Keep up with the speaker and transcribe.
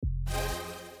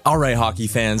All right, hockey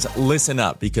fans, listen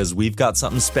up because we've got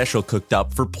something special cooked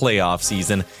up for playoff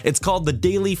season. It's called the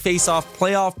Daily Face-Off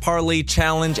Playoff Parlay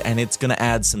Challenge, and it's going to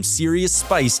add some serious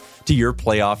spice to your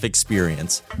playoff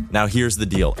experience. Now, here's the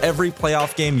deal. Every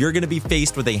playoff game, you're going to be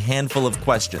faced with a handful of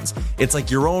questions. It's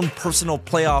like your own personal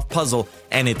playoff puzzle,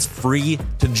 and it's free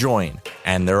to join.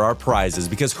 And there are prizes,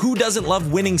 because who doesn't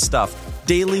love winning stuff?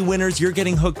 Daily winners, you're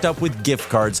getting hooked up with gift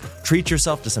cards. Treat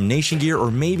yourself to some Nation gear or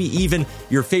maybe even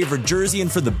your favorite jersey.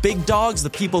 And for the big dogs, the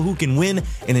people who can win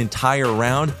an entire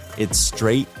round, it's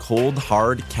straight, cold,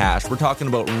 hard cash. We're talking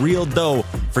about real dough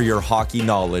for your hockey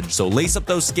knowledge. So lace up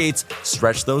those skates,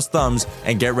 stretch those thumbs,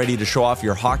 and get ready to show off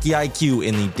your hockey IQ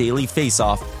in the Daily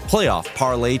Face-Off Playoff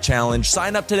Parlay Challenge.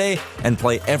 Sign up today and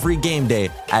play every game day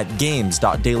at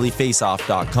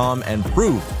games.dailyfaceoff.com and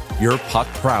prove your puck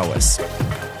prowess.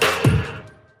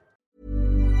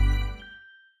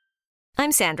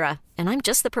 I'm Sandra, and I'm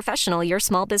just the professional your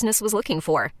small business was looking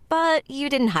for. But you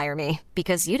didn't hire me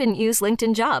because you didn't use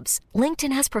LinkedIn Jobs.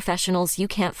 LinkedIn has professionals you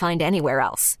can't find anywhere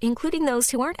else, including those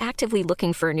who aren't actively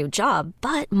looking for a new job,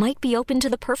 but might be open to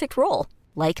the perfect role,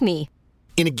 like me.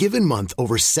 In a given month,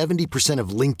 over 70% of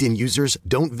LinkedIn users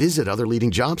don't visit other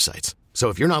leading job sites. So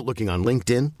if you're not looking on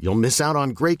LinkedIn, you'll miss out on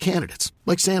great candidates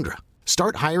like Sandra.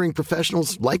 Start hiring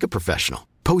professionals like a professional.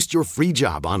 Post your free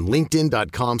job on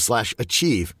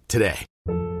linkedin.com/achieve today.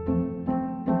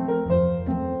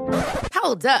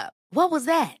 Hold up. What was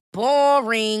that?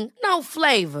 Boring. No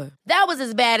flavor. That was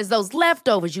as bad as those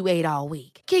leftovers you ate all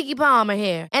week. Keke Palmer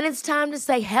here, and it's time to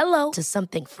say hello to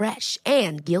something fresh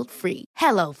and guilt-free.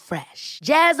 Hello Fresh.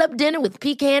 Jazz up dinner with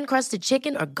pecan-crusted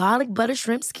chicken or garlic butter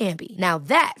shrimp scampi. Now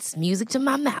that's music to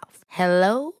my mouth.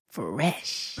 Hello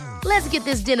Fresh. Let's get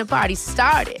this dinner party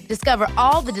started. Discover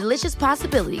all the delicious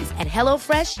possibilities at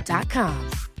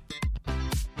hellofresh.com.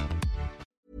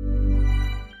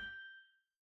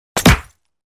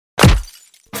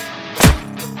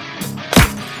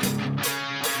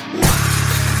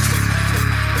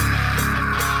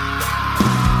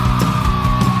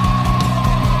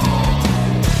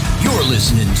 You're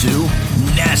listening to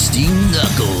Nasty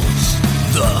Knuckles,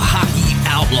 the Hockey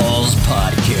Outlaws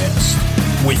podcast,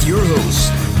 with your hosts,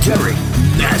 Derek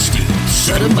Nasty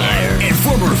Sotomayor and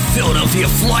former Philadelphia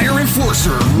Flyer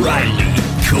enforcer, Riley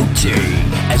Cote,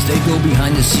 as they go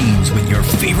behind the scenes with your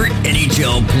favorite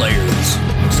NHL players.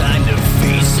 Time to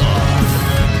face off.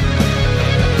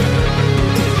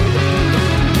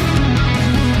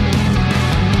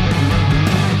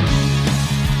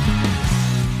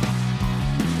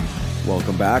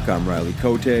 Welcome back, I'm Riley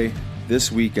Cote.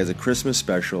 This week, as a Christmas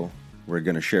special, we're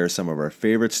going to share some of our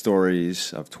favorite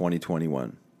stories of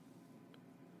 2021.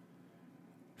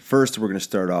 First, we're going to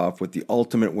start off with the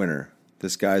ultimate winner.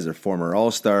 This guy's a former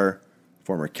All-Star,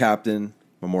 former captain,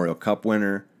 Memorial Cup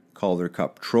winner, Calder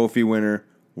Cup trophy winner,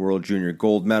 World Junior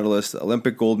gold medalist,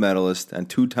 Olympic gold medalist, and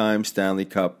two-time Stanley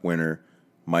Cup winner,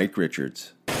 Mike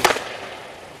Richards.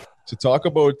 To talk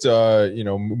about,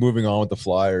 moving on with the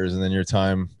Flyers and then your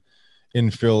time in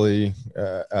Philly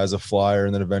as a Flyer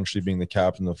and then eventually being the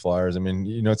captain of the Flyers. I mean,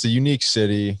 it's a unique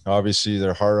city. Obviously,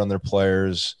 they're hard on their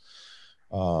players.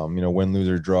 Win, lose,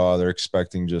 or draw, they're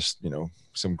expecting just,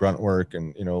 some grunt work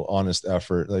and, honest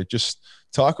effort. Like, just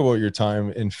talk about your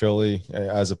time in Philly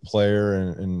as a player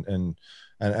and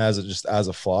as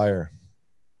a Flyer.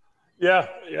 Yeah,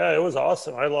 it was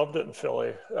awesome. I loved it in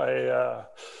Philly. I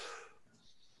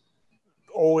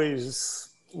always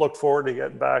look forward to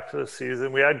getting back to the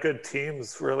season. We had good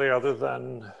teams, really, other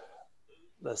than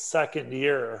the second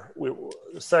year. We were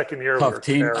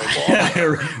team.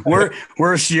 Terrible.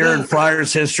 Worst year in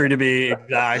Flyers history, to be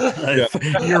exact.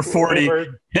 Year 40. We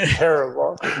were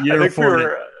terrible. Year 40.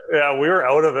 We were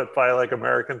out of it by like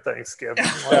American Thanksgiving.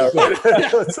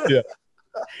 It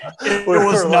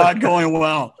was not going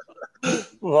well.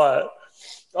 But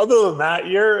other than that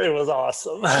year, it was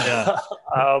awesome. Yeah.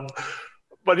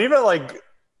 But even like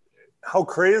how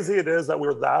crazy it is that we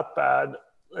were that bad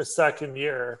a second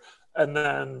year. And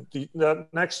then the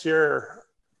next year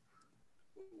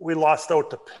we lost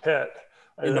out to Pitt.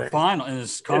 In the final, in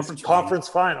his conference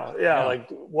final. Yeah. Like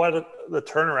what the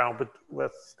turnaround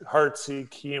with Hartsey,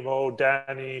 Chemo,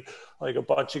 Danny, like a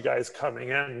bunch of guys coming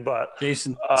in, but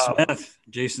Jason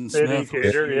Smith,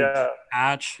 Gator,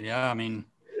 Hatch. Yeah. I mean,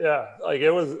 like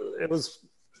it was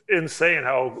insane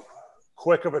how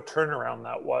quick of a turnaround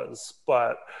that was,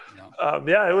 but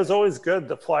it was always good.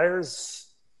 The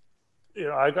Flyers,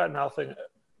 I got nothing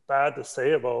bad to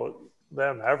say about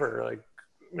them ever. Like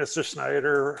Mr.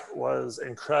 Snyder was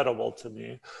incredible to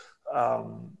me.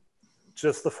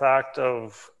 Just the fact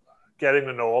of getting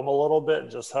to know him a little bit and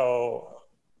just how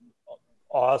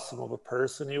awesome of a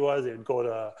person he was. He'd go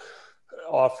to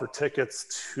offer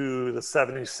tickets to the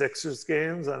 76ers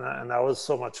games, and that was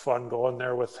so much fun going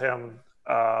there with him.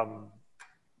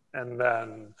 And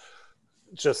then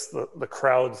just the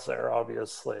crowds there,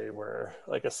 obviously, were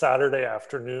like a Saturday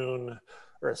afternoon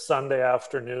or a Sunday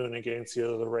afternoon against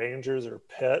either the Rangers or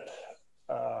Pitt,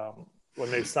 when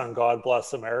they sung God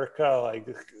Bless America. Like,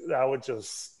 that would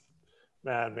just,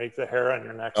 man, make the hair on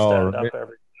your neck stand up every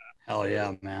time. Hell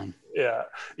yeah, man. Yeah.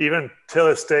 Even to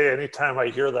this day, anytime I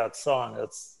hear that song,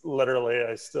 it's literally,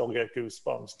 I still get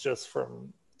goosebumps just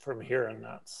from hearing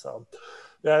that. So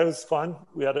yeah, it was fun.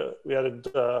 We had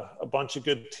a bunch of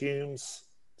good teams.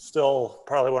 Still,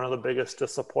 probably one of the biggest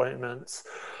disappointments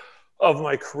of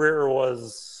my career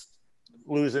was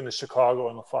losing to Chicago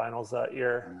in the finals that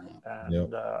year.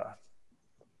 And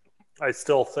I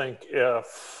still think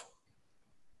if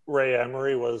Ray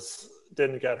Emery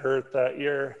didn't get hurt that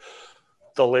year,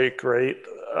 the late great,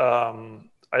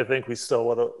 I think we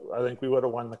would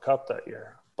have won the cup that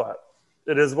year. But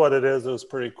it is what it is. It was a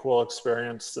pretty cool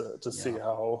experience to see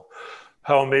how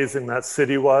amazing that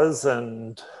city was,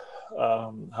 and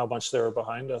how much they were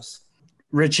behind us.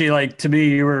 Richie, like, to me,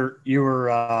 you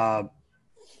were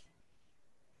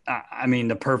I mean,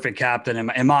 the perfect captain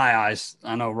in my eyes.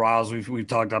 I know, Riles, we've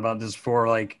talked about this before.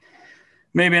 Like,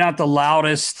 maybe not the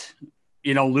loudest,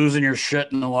 losing your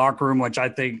shit in the locker room, which I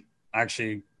think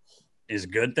actually is a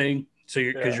good thing. So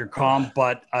because you're calm,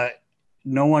 but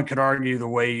no one could argue the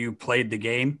way you played the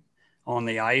game on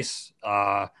the ice.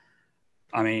 I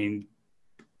mean,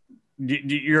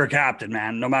 you're a captain,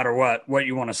 man. No matter what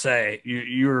you want to say,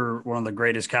 you're one of the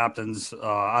greatest captains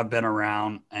I've been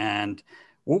around, and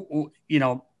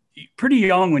pretty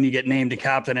young when you get named a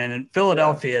captain. And in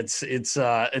Philadelphia, it's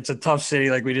a tough city,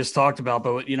 like we just talked about.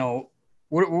 But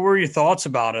what were your thoughts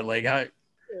about it? Like, I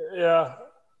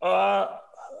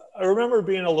remember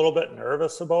being a little bit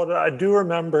nervous about it. I do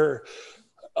remember,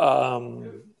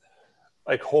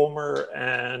 like, Homer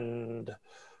and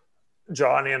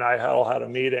Johnny and I all had a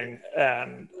meeting,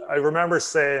 and I remember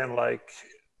saying, like,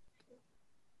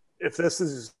 if this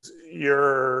is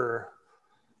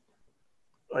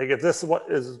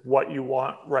what you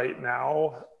want right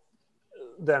now,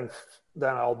 then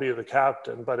I'll be the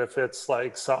captain. But if it's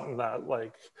like something that,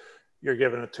 like, you're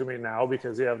giving it to me now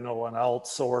because you have no one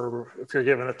else, or if you're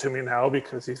giving it to me now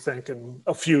because you think in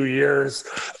a few years,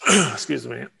 excuse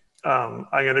me, I'm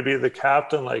going to be the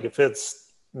captain, like, if it's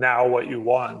now what you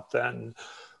want, then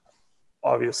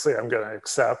obviously I'm going to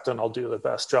accept, and I'll do the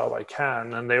best job I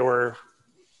can. And they were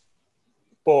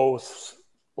both,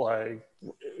 like,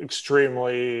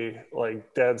 extremely,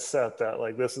 like, dead set that,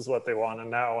 like, this is what they wanted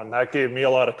now. And that gave me a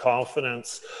lot of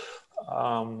confidence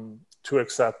to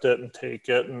accept it and take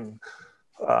it. And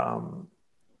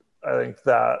I think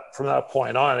that from that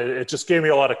point on, it just gave me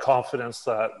a lot of confidence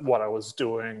that what I was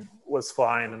doing was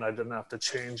fine, and I didn't have to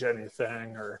change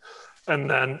anything. And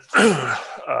then,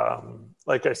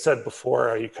 like I said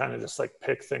before, you kind of just, like,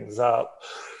 pick things up.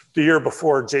 The year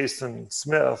before, Jason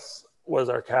Smith was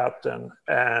our captain,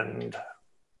 and,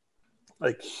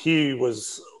 like, he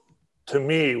was, to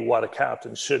me, what a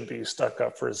captain should be. Stuck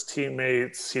up for his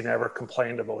teammates. He never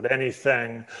complained about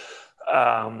anything.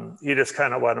 He just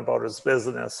kind of went about his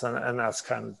business, and that's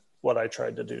kind of what I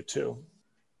tried to do too.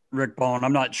 Rick Bone,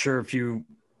 I'm not sure if you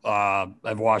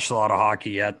have watched a lot of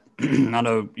hockey yet. I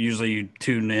know usually you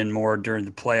tune in more during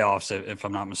the playoffs, if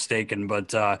I'm not mistaken, but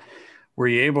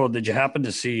did you happen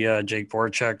to see Jake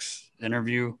Voracek's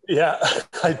interview? Yeah,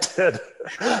 I did.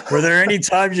 Were there any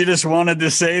times you just wanted to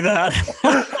say that?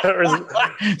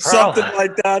 Something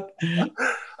like that?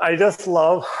 I just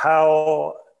love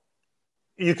how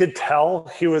you could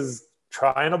tell he was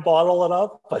trying to bottle it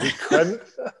up, but he couldn't.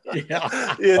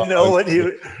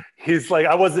 When he's like,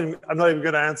 I'm not even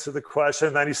going to answer the question.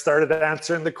 And then he started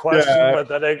answering the question, but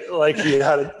then he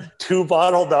had it too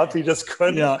bottled up. He just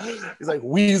couldn't. Yeah. He's like,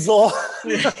 weasel.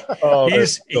 He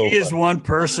is one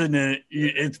person, and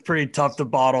it's pretty tough to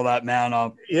bottle that man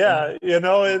up. Yeah.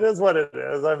 It is what it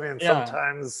is. I mean,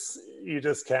 sometimes you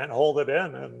just can't hold it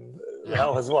in. And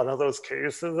that was one of those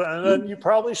cases. And then you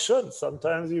probably should.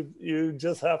 Sometimes you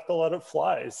just have to let it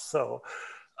fly. So,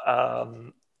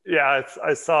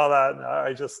 I saw that, and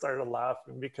I just started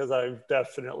laughing because I've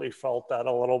definitely felt that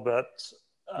a little bit.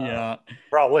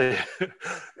 Probably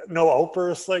no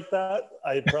outbursts like that.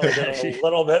 I probably did a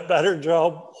little bit better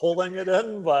job holding it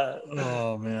in, but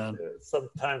oh man,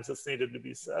 sometimes it's needed to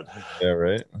be said. Yeah,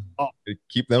 right.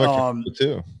 Keep them accountable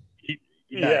too.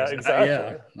 Yeah, exactly.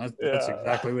 Yeah, that's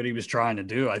exactly what he was trying to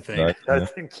do, I think. I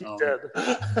think he did.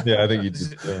 Yeah, I think he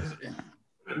did.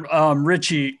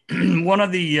 Richie, one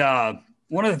of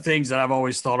the things that I've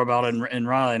always thought about, and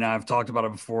Riley and I have talked about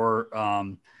it before,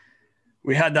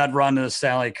 we had that run to the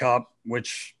Stanley Cup,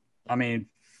 which, I mean,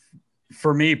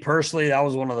 for me personally, that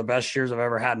was one of the best years I've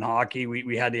ever had in hockey.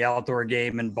 We had the outdoor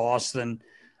game in Boston.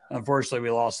 Unfortunately,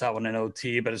 we lost that one in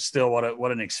OT, but it's still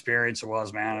what an experience it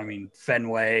was, man. I mean,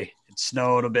 Fenway, it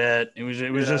snowed a bit. It was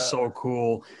just so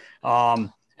cool. And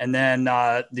then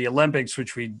the Olympics,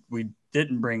 which we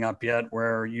didn't bring up yet,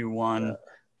 where you won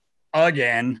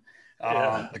again,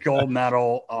 the gold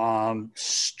medal,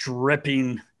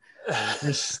 stripping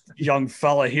this young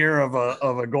fella here of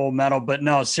a gold medal. But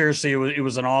no, seriously, it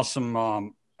was an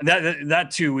awesome.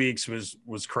 That 2 weeks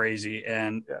was crazy,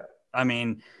 and I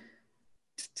mean.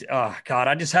 Oh God,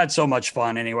 I just had so much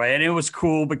fun anyway. And it was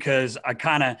cool because I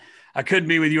couldn't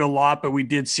be with you a lot, but we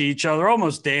did see each other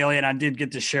almost daily. And I did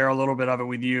get to share a little bit of it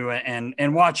with you,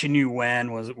 and watching you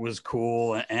win was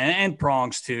cool, and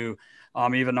Prongs too.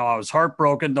 Even though I was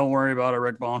heartbroken, don't worry about it,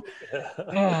 Rick Bone.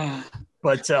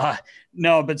 But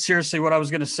no, but seriously, what I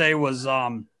was going to say was,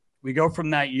 we go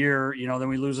from that year, then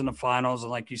we lose in the finals.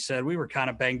 And like you said, we were kind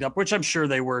of banged up, which I'm sure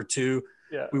they were too.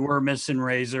 Yeah. We were missing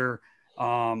Razor.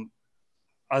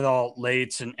 I thought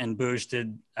Lates and Bush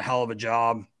did a hell of a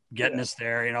job getting us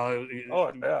there,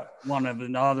 one of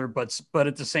another, but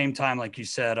at the same time, like you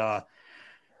said,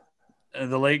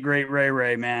 the late great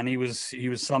Ray, man, he was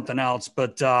something else.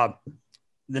 But the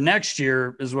next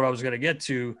year is what I was going to get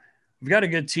to. We've got a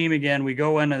good team again. We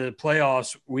go into the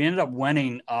playoffs. We ended up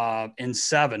winning in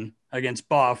 7 against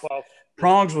Buff.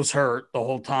 Prongs was hurt the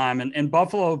whole time, and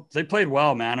Buffalo, they played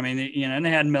well, man. I mean, and they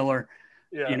had Miller,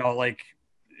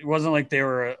 it wasn't like they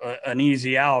were an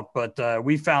easy out, but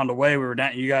we found a way. We were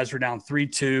down. You guys were down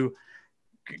 3-2.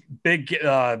 Big,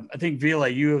 I think Ville,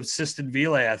 you assisted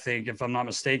Ville, I think, if I'm not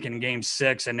mistaken, in Game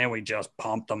 6, and then we just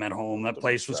pumped them at home. That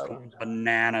place was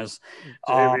bananas.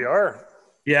 JVR.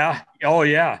 Yeah. Oh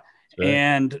yeah. Right.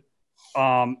 And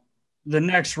the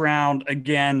next round,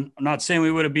 again, I'm not saying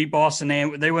we would have beat Boston.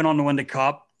 They went on to win the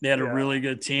Cup. They had a really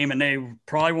good team, and they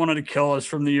probably wanted to kill us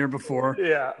from the year before.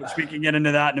 Yeah. Which we can get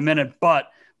into that in a minute, but.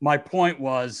 My point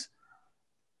was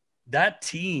that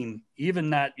team, even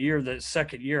that year, the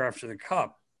second year after the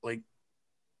Cup, like,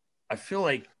 I feel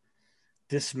like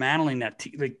dismantling that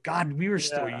team. Like, God, we were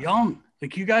still young.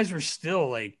 Like, you guys were still,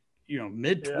 like,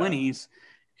 mid-20s.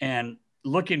 And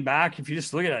looking back, if you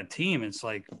just look at that team, it's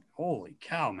like, holy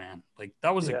cow, man. Like,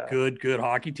 that was a good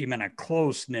hockey team and a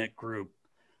close-knit group.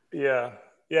 Yeah.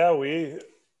 Yeah, I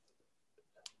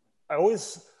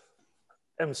always –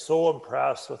 am so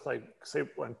impressed with, like, say,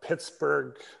 when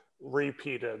Pittsburgh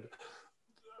repeated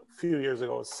a few years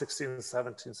ago, 16,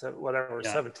 17, whatever,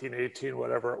 17, 18,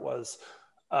 whatever it was.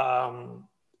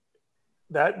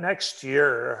 That next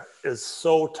year is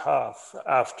so tough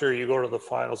after you go to the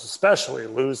finals, especially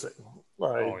losing.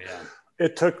 Like,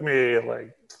 it took me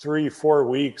like 3-4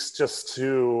 weeks just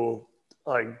to,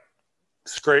 like,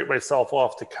 scrape myself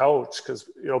off the couch, because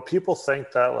people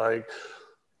think that, like,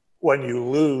 when you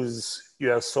lose, you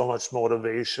have so much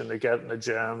motivation to get in the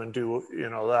gym and do,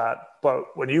 that.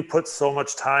 But when you put so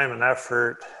much time and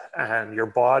effort and your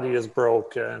body is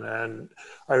broken, and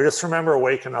I just remember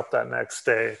waking up that next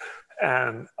day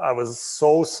and I was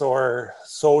so sore,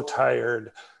 so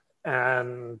tired,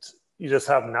 and you just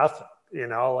have nothing,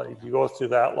 like you go through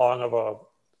that long of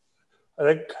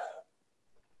I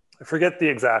forget the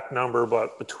exact number,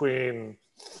 but between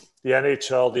the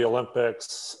NHL, the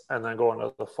Olympics, and then going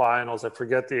to the finals, I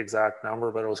forget the exact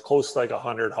number, but it was close to like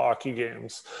 100 hockey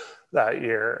games that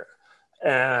year.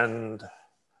 And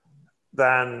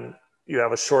then you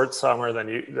have a short summer, then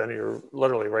you're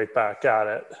literally right back at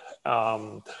it.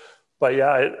 But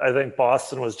yeah, I think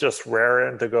Boston was just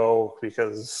raring to go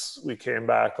because we came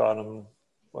back on them,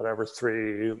 whatever,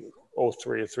 3-0,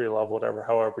 3-love, whatever,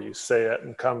 however you say it,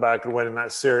 and come back and win in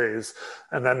that series.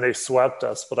 And then they swept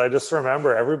us. But I just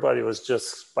remember everybody was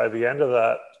just, by the end of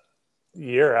that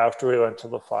year after we went to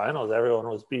the finals, everyone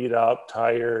was beat up,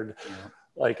 tired.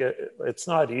 Like it's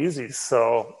not easy.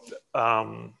 So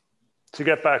to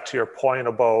get back to your point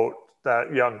about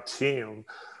that young team,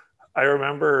 I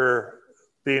remember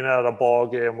being at a ball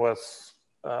game with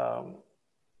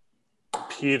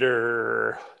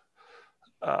Peter,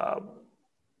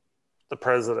 the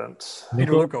president,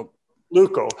 Peter Luukko,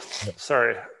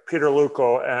 Peter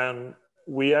Luukko. And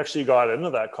we actually got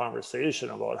into that conversation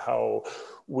about how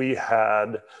we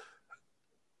had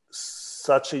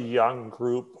such a young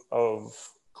group of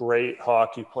great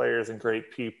hockey players and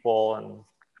great people.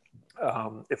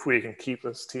 And if we can keep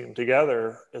this team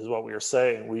together, is what we were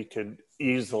saying, we could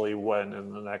easily win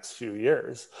in the next few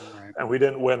years. Right. And we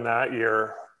didn't win that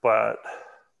year, but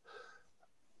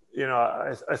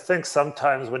I think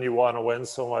sometimes when you want to win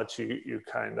so much, you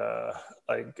kind of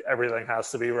like everything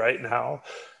has to be right now.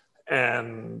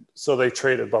 And so they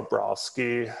traded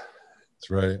Bobrovsky. That's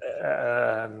right.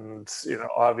 And, you know,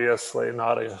 obviously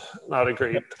not a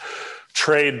great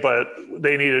trade, but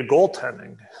they needed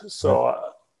goaltending.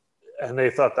 So, and they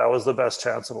thought that was the best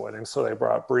chance of winning. So they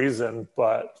brought Breeze in.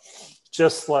 But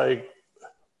just like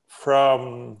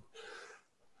from,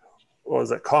 what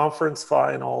was it, conference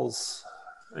finals,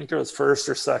 I think it was first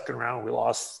or second round, we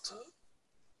lost.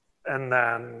 And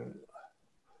then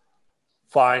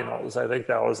finals, I think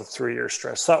that was a 3-year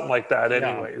stretch, something like that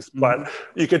anyways. Yeah. But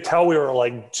you could tell we were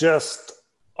like just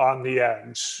on the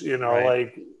edge, you know,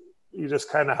 like you just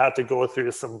kind of had to go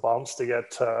through some bumps to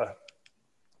get to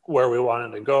where we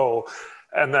wanted to go.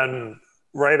 And then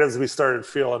right as we started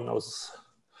feeling those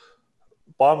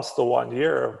bumps the 1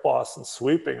 year of Boston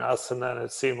sweeping us, and then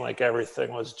it seemed like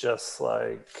everything was just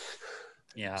like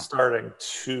starting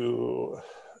to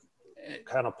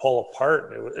kind of pull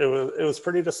apart. It was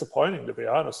pretty disappointing, to be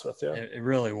honest with you. It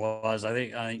really was. I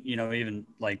think, you know, even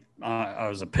like I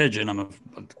was a pigeon. I'm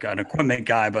an equipment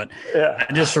guy, but I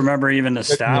just remember even the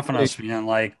staff and us being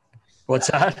like, what's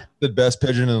that? The best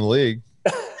pigeon in the league.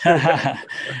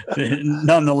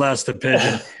 Nonetheless, the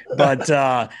pigeon.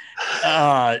 But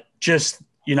just,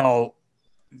 you know,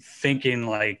 thinking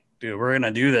like, dude, we're going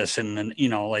to do this. And then, you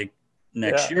know, like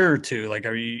next year or two, like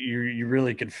you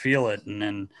really could feel it. And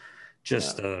then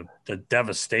just the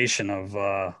devastation of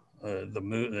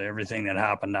everything that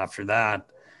happened after that.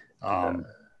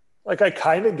 Like I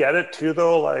kind of get it too,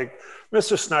 though. Like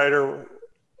Mr. Snyder,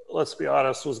 let's be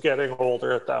honest, was getting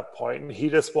older at that point, and he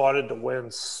just wanted to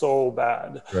win so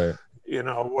bad. Right. You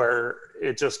know, where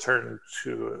it just turned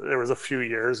to, there was a few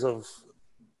years of,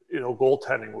 you know,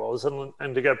 goaltending woes,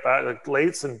 and to get back, like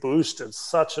Lates and Bush did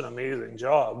such an amazing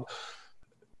job,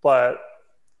 but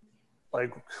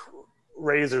like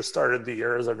Razor started the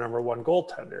year as our number one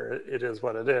goaltender. It is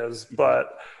what it is,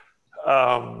 but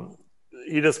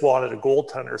he just wanted a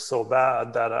goaltender so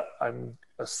bad that I'm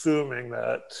assuming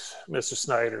that Mr.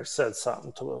 Snyder said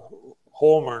something to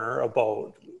Homer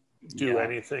about do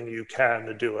anything you can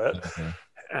to do it.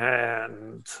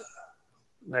 And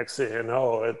next thing you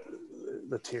know,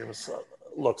 the team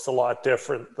looks a lot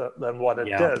different than what it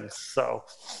did. So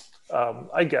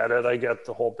I get it. I get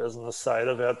the whole business side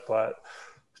of it, but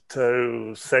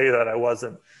to say that I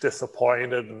wasn't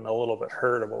disappointed and a little bit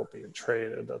hurt about being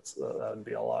traded, that'd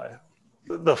be a lie.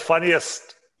 The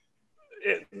funniest,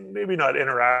 maybe not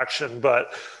interaction,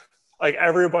 but like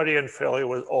everybody in Philly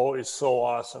was always so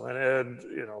awesome. And,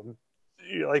 you know,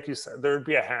 like you said, there'd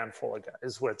be a handful of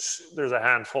guys, which there's a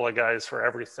handful of guys for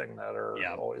everything that are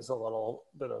always a little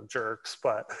bit of jerks.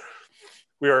 But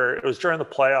it was during the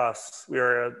playoffs. We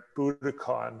were at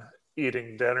Budokan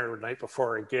eating dinner the night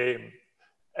before a game.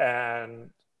 And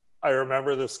I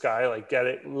remember this guy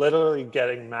literally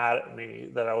getting mad at me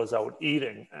that I was out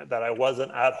eating, that I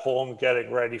wasn't at home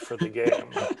getting ready for the game.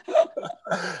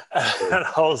 And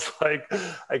I was like,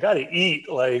 I got to eat.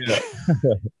 Like,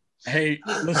 hey,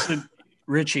 listen,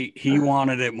 Richie, he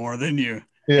wanted it more than you.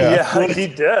 Yeah, he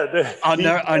did. I'll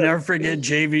never forget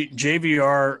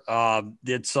JVR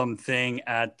did something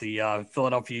at the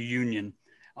Philadelphia Union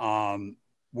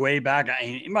way back.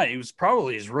 It was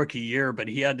probably his rookie year, but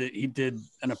he did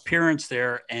an appearance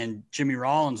there, and Jimmy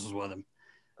Rollins was with him.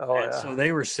 So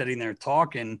they were sitting there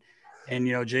talking, and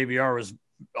you know, JVR was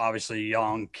obviously a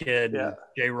young kid. Yeah.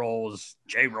 J-Roll was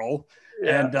J-Roll.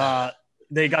 Yeah. And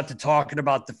they got to talking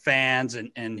about the fans,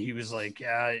 and he was like,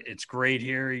 yeah, it's great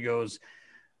here. He goes,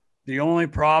 the only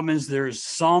problem is there's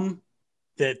some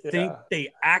that think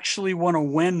they actually want to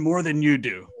win more than you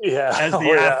do as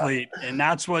the athlete. And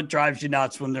that's what drives you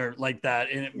nuts when they're like that.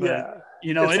 But,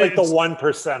 you know, it's like the 1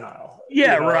 percentile.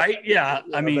 Yeah. You know? Right. Yeah.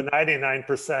 I mean, the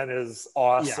 99% is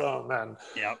awesome. And,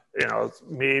 you know, it's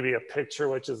maybe a picture,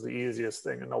 which is the easiest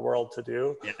thing in the world to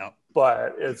do.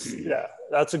 But it's,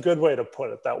 that's a good way to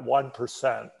put it. That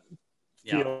 1%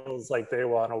 feels like they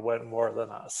want to win more than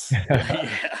us.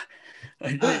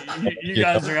 You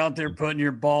guys are out there putting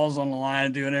your balls on the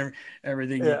line, doing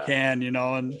everything you can, you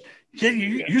know, and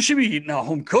you should be eating a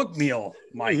home cooked meal,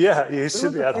 Mike. Yeah, you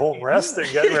should be at home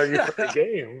resting, getting ready for the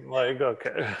game. Like,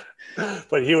 okay.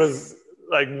 But he was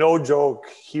like, no joke,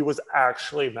 he was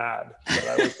actually mad that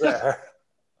I was there.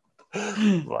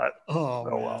 But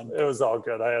well, it was all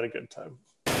good. I had a good time.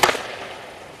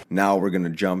 Now we're going to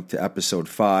jump to episode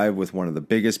 5 with one of the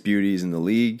biggest beauties in the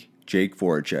league, Jake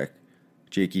Voracek.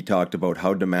 Jakey talked about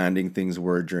how demanding things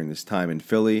were during this time in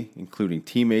Philly, including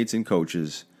teammates and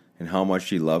coaches, and how much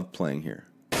he loved playing here.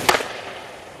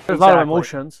 There's a lot of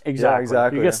emotions. Yeah,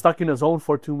 exactly. You get stuck in a zone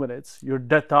for 2 minutes. You're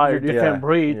dead tired. You can't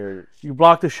breathe. You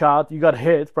blocked a shot. You got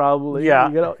hit probably. Yeah.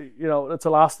 You know, that's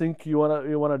the last thing you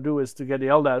wanna do is to get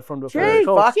yelled at from the Jay,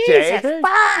 coach. fuck Jay.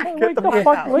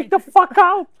 Wake the fuck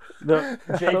out.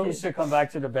 Jake used to come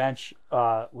back to the bench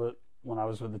when I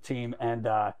was with the team, and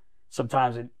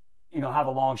sometimes have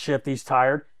a long shift. He's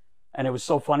tired, and it was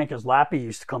so funny because Lappy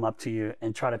used to come up to you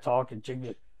and try to talk, and Jake would be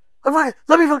like,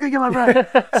 let me fucking get my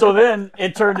breath. So then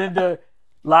it turned into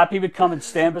Lappy would come and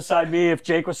stand beside me. If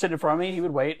Jake was sitting in front of me, he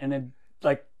would wait, and then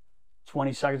like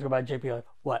 20 seconds go by, Jake would be like,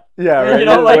 what? Yeah, right. You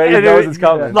know, like, he knows it's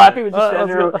coming. Lappy would just stand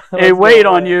there and wait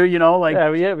on you, like.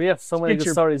 Yeah, we have so many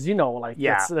good stories, like,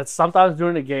 that's sometimes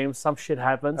during the game, some shit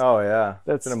happens. Oh, yeah.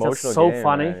 That's an emotional so game,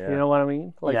 funny, man, yeah. you know what I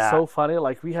mean? Like, so funny.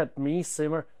 Like, we had me,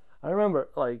 Simmer. I remember,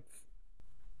 like,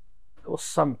 it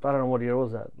was I don't know what year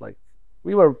was that. Like,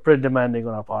 we were pretty demanding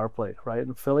on our power play, right,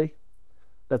 in Philly.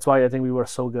 That's why I think we were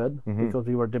so good, because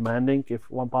we were demanding. If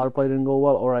one power play didn't go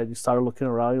well, all right, you started looking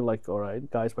around, you're like, all right,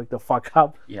 guys, wake the fuck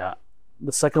up. Yeah.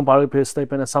 The second power play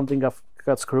step in and something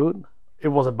got screwed, it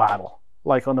was a battle,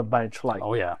 like on the bench. Like,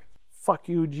 oh, yeah. Fuck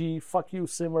you, G, fuck you,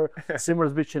 Simmer.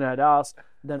 Simmer's bitching at us.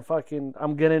 Then fucking,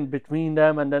 I'm getting between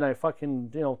them, and then I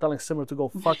fucking, telling Simmer to go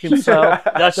fuck himself.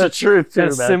 That's the truth, too,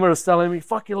 and man. Simmer's telling me,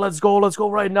 fucking, let's go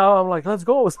right now. I'm like, let's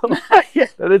go.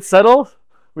 And it's settled.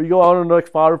 We go out on the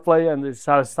next power play, and they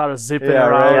start zipping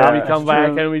around. Right, we come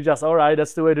back, and we just, all right,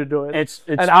 that's the way to do it. It's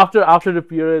and after the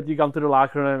period, you come to the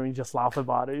locker room, and we just laugh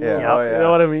about it. You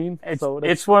know what I mean?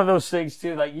 It's one of those things,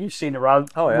 too, like you've seen it, Rob.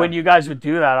 Oh, yeah. When you guys would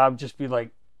do that, I'd just be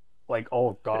like,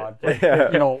 oh, God,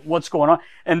 what's going on?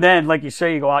 And then, like you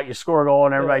say, you go out, you score a goal,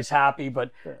 and everybody's happy.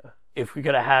 But if we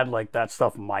could have had, like, that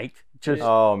stuff mic'd,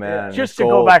 just to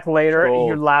go back later,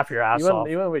 you'd laugh your ass off.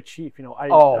 Even with Chief, my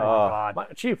God.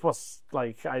 Chief was,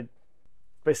 like, I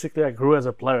grew as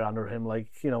a player under him. Like,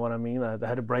 you know what I mean? I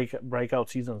had breakout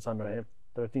seasons under him,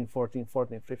 13, 14,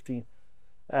 14, 15.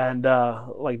 And,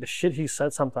 like, the shit he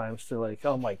said sometimes to, like,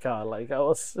 oh, my God, like, I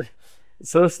was...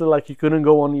 Seriously, like, you couldn't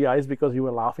go on the ice because you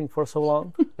were laughing for so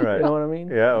long. Right. You know what I mean?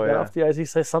 Yeah, you got off the ice, he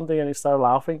says something, and you start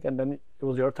laughing, and then it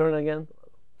was your turn again.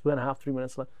 2.5, 3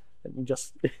 minutes left, and you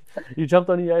just you jumped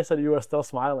on the ice, and you were still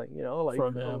smiling. Like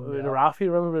from him, with Ralph.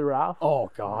 You remember with Ralph?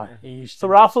 Oh God. So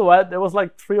Ralph went. There was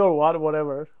like 3-on-1,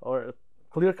 whatever, or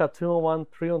clear cut 2-on-1,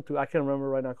 3-on-2. I can't remember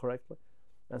right now correctly.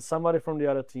 And somebody from the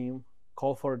other team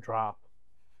called for a drop.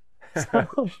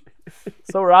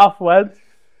 So Ralph went.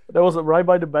 That was right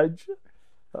by the bench.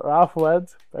 Ralph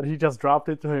went, and he just dropped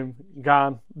it to him.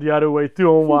 Gone the other way,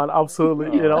 2-on-1.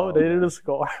 Absolutely, they didn't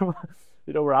score.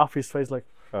 Ralphie's face like,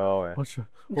 oh man,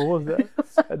 what was that?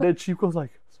 And then Chief goes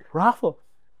like, Rafa,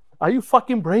 are you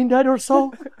fucking brain dead or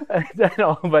so? And then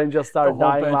all the bench just started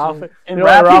dying laughing. And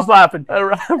Ralphie's laughing. And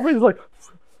Ralphie's like,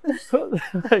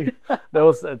 that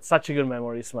was such a good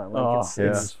memories, man. Like,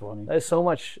 it's funny. There's so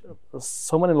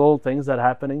many little things that are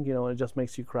happening. It just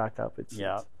makes you crack up. It's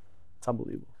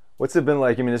unbelievable. What's it been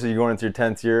like? I mean, this is, you're going into your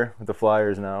 10th year with the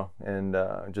Flyers now, and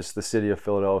just the city of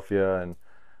Philadelphia, and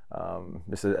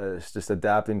just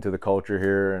adapting to the culture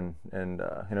here, and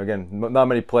again, not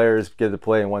many players get to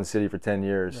play in one city for 10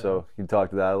 years. So you can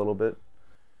talk to that a little bit.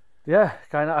 Yeah,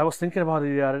 kind of. I was thinking about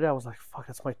it the other day. I was like, "Fuck,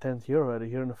 it's my 10th year already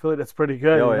here in Philly. That's pretty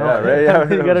good." Oh yeah, right. Yeah,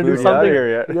 you gotta do something.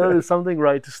 You gotta do something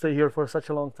right to stay here for such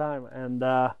a long time. And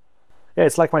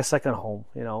it's like my second home.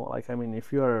 Like, I mean,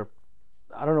 if you're,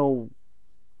 I don't know,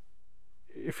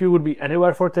 if you would be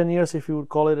anywhere for 10 years, if you would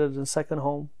call it a second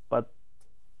home, but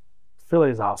Philly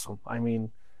is awesome. I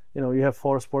mean, you have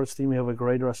 4 sports team, you have a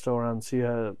great restaurants, you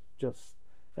have just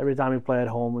every time you play at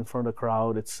home in front of the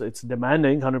crowd, it's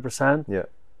demanding, 100%. Yeah.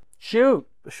 Shoot.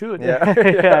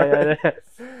 Yeah.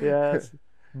 Yes.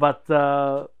 But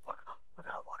I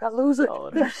got lose it.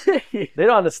 They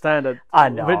don't understand it. I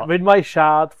know. With my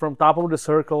shot from top of the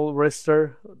circle,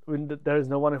 wrister, when there is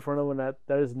no one in front of the net,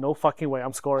 there is no fucking way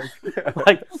I'm scoring.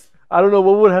 Like, I don't know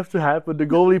what would have to happen. The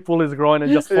goalie pull his groin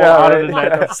and just fall out of the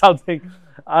net or something.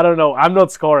 I don't know. I'm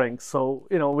not scoring. So,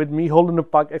 with me holding the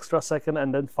puck extra second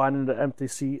and then finding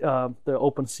the the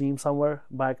open seam somewhere,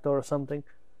 backdoor or something,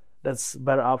 that's a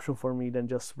better option for me than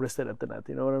just wrist it at the net.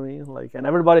 You know what I mean? Like, and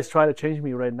everybody's trying to change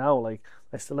me right now. Like,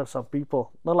 I still have some people,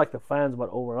 not like the fans, but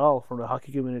overall from the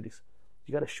hockey communities.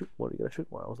 You gotta shoot more.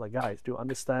 I was like, guys, do you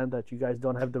understand that you guys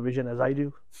don't have the vision as I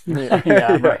do?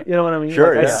 Yeah, right. You know what I mean?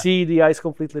 Sure. Like, I see the ice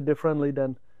completely differently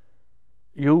than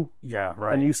you. Yeah,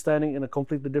 right. And you standing in a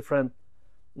completely different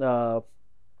angle.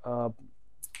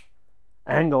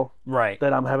 Right.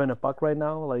 That I'm having a puck right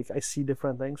now. Like, I see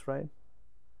different things, right?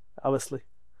 Obviously.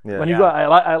 Yeah. When you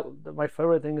go, my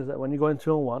favorite thing is that when you go in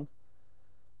 2-on-1,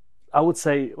 I would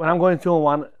say when I'm going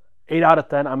 2-on-1, 8 out of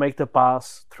 10, I make the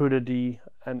pass through the D,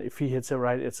 and if he hits it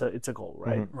right, it's a goal,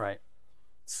 right? Mm-hmm. Right.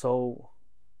 So,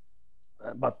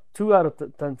 but 2 out of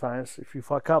 10 times, if you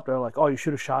fuck up, they're like, "Oh, you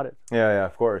should have shot it." Yeah,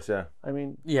 of course, yeah. I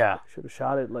mean, Yeah. should have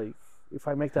shot it. Like, if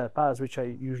I make that pass, which I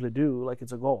usually do, like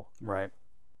it's a goal. Right.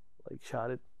 Like,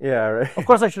 shot it. Yeah, right. Of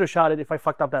course, I should have shot it if I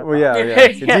fucked up that. Well, pass. yeah.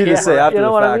 It's easy to say after you know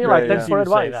the what fact, I mean? right? Like, thanks for Yeah.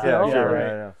 advice. That. You know? sure, Right.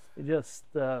 yeah. It just,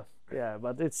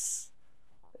 but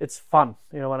it's fun.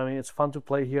 You know what I mean? It's fun to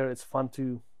play here. It's fun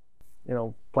to,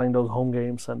 playing those home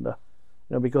games and,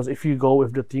 because if you go,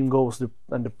 if the team goes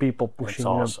and the people pushing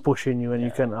you and pushing you, and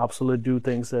you can absolutely do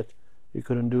things that you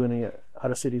couldn't do in any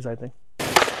other cities, I think.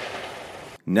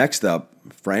 Next up,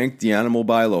 Frank the Animal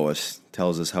Bilois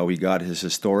tells us how he got his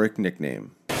historic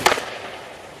nickname.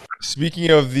 Speaking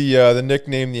of the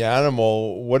nickname, the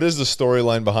Animal, what is the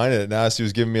storyline behind it? Nasty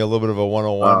was giving me a little bit of a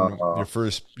 101. Your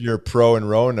first year pro in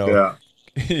Roanoke. Yeah.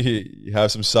 You have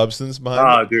some substance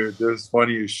behind it? Dude, there's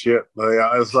funny as shit. Like,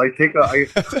 I was like,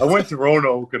 I went to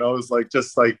Roanoke and I was like,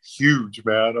 just like huge,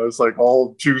 man. I was like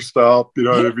all juiced up, you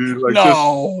know what I mean? Like,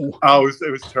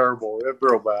 it was terrible. It was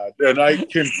real bad. And I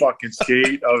couldn't fucking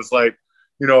skate. I was like,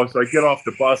 so I get off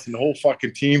the bus and the whole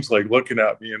fucking team's like looking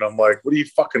at me, and I'm like, "What are you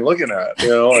fucking looking at?"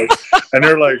 And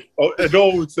they're like, "Oh," and no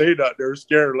one would say that. They're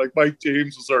scared. Like Mike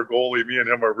James was our goalie. Me and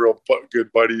him are real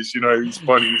good buddies. He's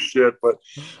funny as shit. But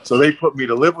so they put me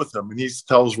to live with him, and he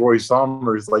tells Roy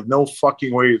Sommer, he's like, "No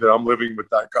fucking way that I'm living with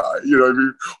that guy." You know what I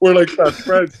mean? We're like best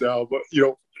friends now, but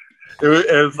it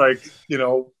was like,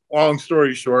 long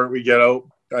story short, we get out.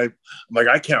 I'm like,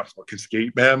 I can't fucking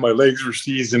skate, man. My legs were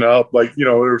seizing up. Like, they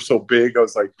were so big.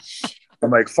 I'm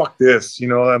like, fuck this,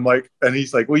 I'm like, and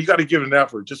he's like, well, you got to give it an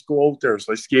effort. Just go out there.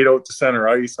 So I skate out to center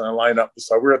ice and I line up the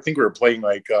side. I think we were playing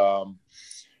like, what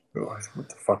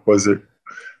the fuck was it?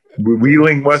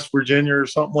 Wheeling, West Virginia or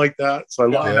something like that. So I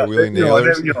line up, Wheeling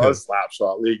Nailers. A slap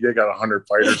shot league. They got 100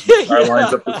 fighters. I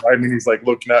lines up beside me and he's like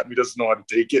looking at me, doesn't know how to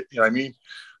take it. You know what I mean?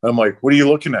 I'm like, what are you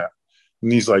looking at?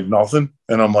 And he's like, nothing.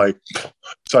 And I'm like,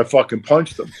 so I fucking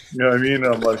punched him. You know what I mean? And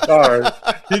I'm like, all right.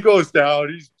 He goes down.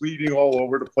 He's bleeding all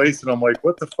over the place. And I'm like,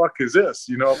 what the fuck is this?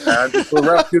 And the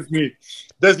ref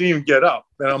doesn't even get up.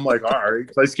 And I'm like, all right.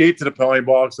 So I skate to the penalty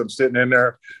box. I'm sitting in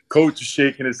there. Coach is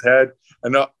shaking his head.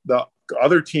 And the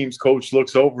other team's coach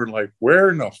looks over and like, where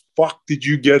in the fuck did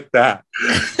you get that?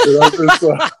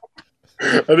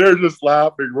 And they're just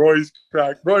laughing. Roy's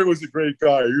cracked. Roy was a great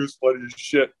guy. He was funny as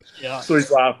shit. Yeah. So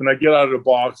he's laughing. I get out of the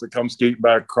box. I come skating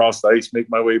back across the ice, make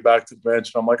my way back to the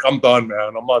bench. And I'm like, I'm done,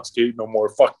 man. I'm not skating no more.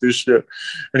 Fuck this shit.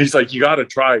 And he's like, you got to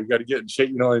try. You got to get in shape.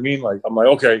 You know what I mean? Like, I'm like,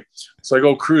 okay. So I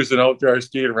go cruising out there. I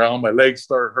skate around. My legs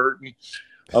start hurting.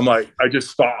 I'm like, I just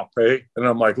stop, and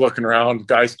I'm like looking around. The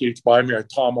guy skates by me. I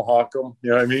tomahawk him. You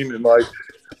know what I mean? And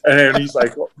then he's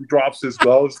like, he drops his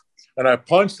gloves. And I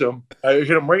punched him. I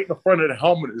hit him right in the front of the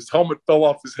helmet. His helmet fell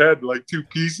off his head in like 2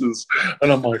 pieces. And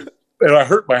I'm like, and I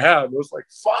hurt my hand. I was like,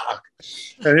 fuck.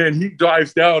 And then he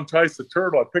dives down, tries to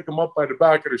turtle. I pick him up by the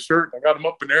back of the shirt. And I got him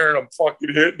up in the air and I'm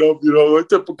fucking hitting him, like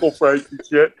typical Frankie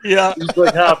shit. Yeah. He's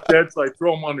like half dead. So I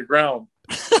throw him on the ground.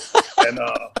 And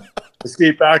I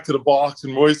skate back to the box.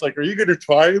 And Roy's like, are you going to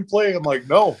try and play? I'm like,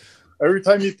 no. Every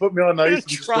time you put me on ice, I'm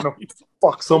just going to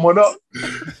fuck someone up.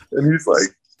 And he's like,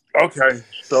 okay,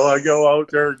 so I go out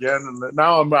there again, and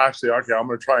now I'm actually okay. I'm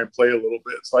going to try and play a little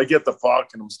bit. So I get the puck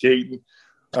and I'm skating.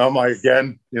 I'm like,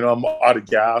 again, I'm out of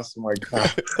gas. I'm like,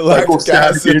 I go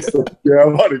stand against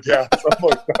I'm out of gas. I'm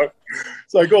like,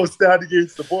 so I go stand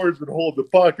against the boards and hold the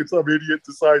puck, and some idiot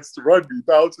decides to run me,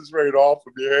 bounces right off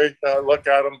of me. Hey, I look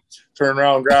at him, turn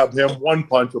around, grab him, one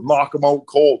punch him, knock him out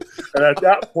cold. And at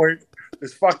that point,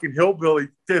 this fucking hillbilly,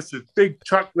 this big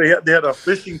truck. They had a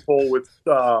fishing pole with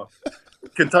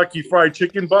Kentucky Fried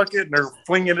Chicken bucket, and they're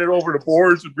flinging it over the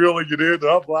boards and reeling it in. And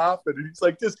I'm laughing, and he's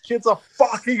like, "This kid's a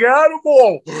fucking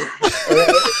animal."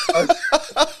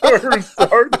 I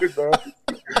started, man.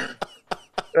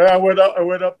 And I went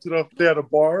up to they had a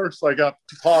bar, so I got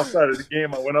tossed out of the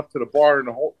game. I went up to the bar, and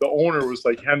the owner was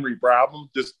like Henry Brabham,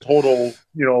 just total,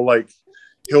 like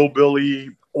hillbilly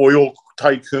oil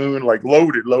tycoon, like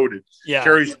loaded. Yeah.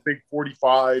 Carries a big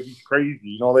 45. He's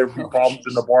crazy. There would be problems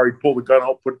in the bar. He'd pull the gun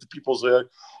out, put it to people's head.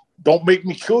 Don't make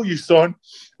me kill you, son.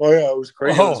 Oh yeah, it was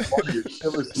crazy. It was funny.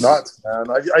 It was nuts, man.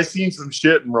 I seen some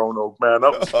shit in Roanoke, man.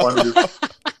 That was funny.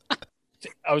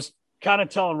 I was kind of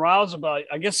telling Riles about,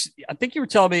 I think you were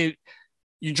telling me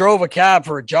you drove a cab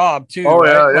for a job too. Oh,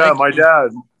 right? Yeah. My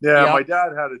dad. Yeah, my dad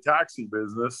had a taxi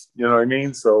business. You know what I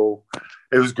mean? So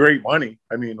it was great money.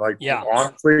 I mean,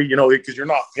 honestly, because you're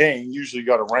not paying. Usually you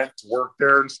got to rent to work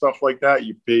there and stuff like that.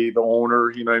 You pay the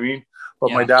owner, you know what I mean?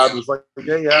 But my dad was like,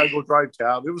 yeah, go drive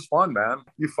cab. It was fun, man.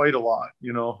 You fight a lot,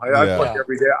 you know. I fight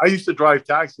every day. I used to drive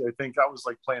taxi. I think that was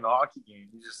like playing a hockey game.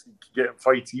 You just get in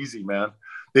fights easy, man.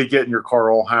 They get in your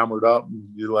car all hammered up, and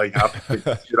you like have to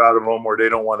get out of them, or they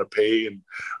don't want to pay. And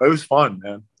it was fun,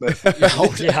 man.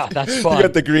 Oh yeah, that's fun. You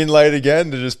got the green light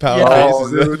again to just pound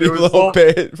faces. Dude, People don't pay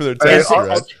it for their taxi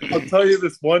ride. I'll tell you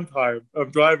this one time. I'm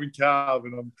driving cab,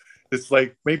 and it's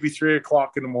like maybe 3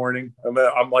 o'clock in the morning.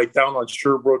 I'm like down on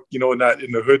Sherbrooke, you know, in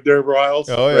the hood there, Riles.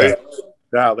 Oh yeah. Right?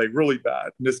 Yeah, like really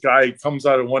bad. And this guy comes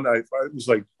out of one. I was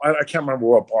like, I can't remember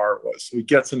what bar it was. So he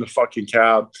gets in the fucking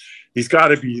cab. He's got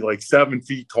to be like 7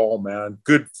 feet tall, man.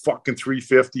 Good fucking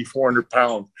 350, 400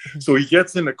 pounds. So he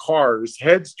gets in the car. His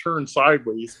head's turned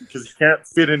sideways because he can't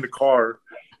fit in the car.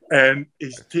 And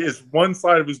his one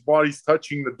side of his body's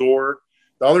touching the door.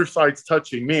 The other side's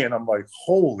touching me. And I'm like,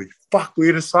 holy fuck, look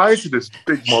at the size of this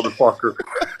big motherfucker.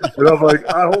 And I'm like,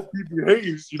 I hope he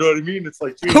behaves. You know what I mean? It's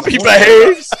like, hope he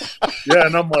behaves. Yeah.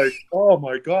 And I'm like, oh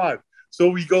my God.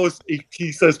 So he goes,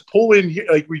 he says, pull in here.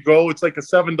 Like we go, it's like a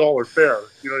 $7 fare.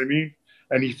 You know what I mean?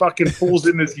 And he fucking pulls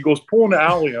in this, he goes, pull in the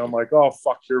alley. And I'm like, oh,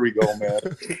 fuck, here we go, man.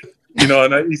 You know,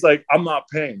 and he's like, I'm not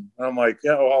paying. And I'm like,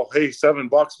 yeah, well, hey,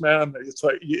 $7, man. It's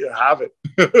like, yeah, have it.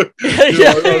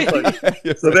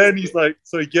 So then he's like,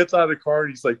 so he gets out of the car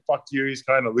and he's like, fuck you. He's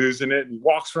kind of losing it. And he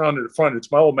walks around to the front.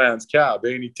 It's my old man's cab.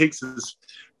 And he takes his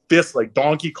fist like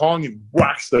Donkey Kong and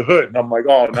whacks the hood. And I'm like,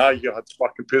 oh, now you got to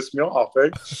fucking piss me off, eh?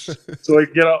 So I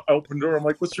get out, open the door. I'm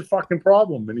like, what's your fucking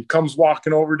problem? And he comes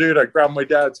walking over, dude. I grabbed my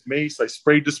dad's mace. I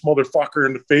sprayed this motherfucker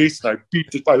in the face and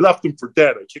I left him for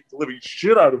dead. I kicked the living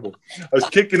shit out of him. I was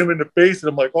kicking him in the face and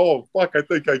I'm like, oh, fuck, I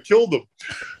think I killed him.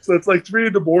 So it's like 3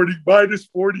 a.m, minus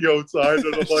 40 outside.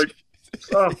 And I'm like,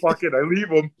 oh, fuck it. I leave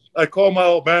him. I call my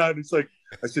old man. He's like,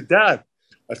 I said, Dad,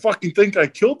 I fucking think I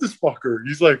killed this fucker.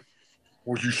 He's like,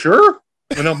 were you sure?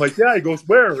 And I'm like, yeah. He goes,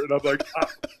 where? And I'm like,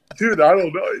 dude, I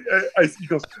don't know. He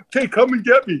goes, okay, come and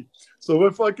get me. So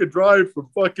if I could drive from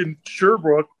fucking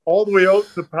Sherbrooke all the way out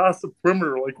to past the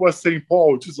perimeter, like West St.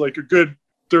 Paul, which is like a good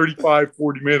 35,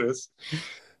 40 minutes,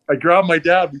 I grab my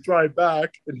dad, we drive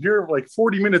back, and here, like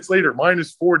 40 minutes later,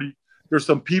 minus 40, there's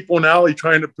some people in the alley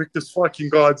trying to pick this fucking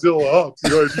Godzilla up. You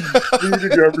know what I mean?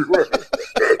 Bleeding everywhere.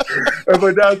 And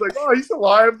my dad's like, oh, he's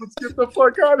alive. Let's get the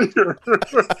fuck out of here.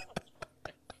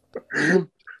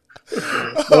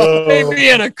 Maybe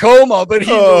in a coma, but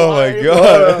he's alive. My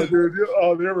God. Dude.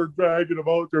 Oh, they were dragging him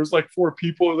out. There was like 4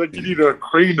 people. Like, you need a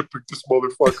crane to pick this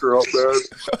motherfucker up,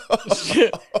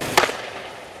 man.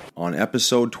 On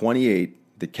episode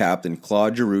 28, the captain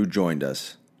Claude Giroux joined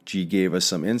us. G gave us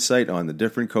some insight on the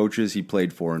different coaches he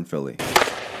played for in Philly.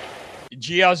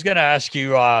 G, I was going to ask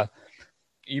you,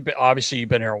 you've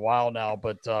been here a while now,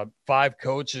 but 5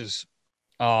 coaches,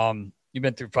 you've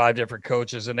been through 5 different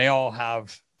coaches, and they all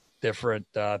have different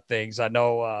things. I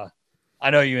know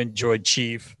you enjoyed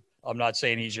Chief. I'm not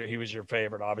saying he was your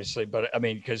favorite, obviously, but I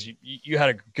mean, because you had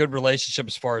a good relationship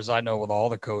as far as I know with all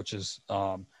the coaches.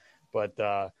 But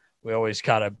we always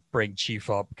kind of bring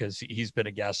Chief up because he's been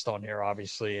a guest on here,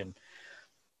 obviously, and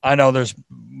I know there's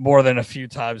more than a few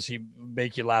times he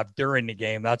make you laugh during the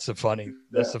game. That's the funny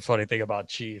thing about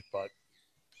Chief. But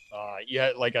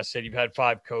yeah, like I said, you've had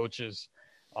 5 coaches.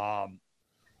 You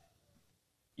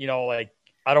know, like,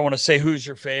 I don't want to say who's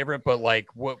your favorite, but like,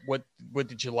 what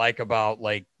did you like about,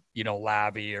 like, you know,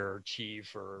 Lavi or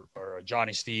Chief or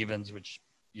Johnny Stevens, which,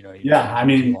 you know, yeah, I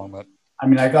mean,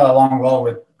 I got along well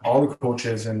with all the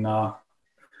coaches, and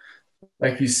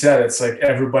like you said, it's like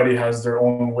everybody has their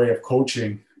own way of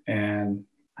coaching, and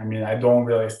I mean, I don't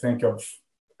really think of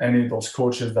any of those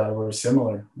coaches that were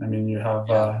similar. I mean, you have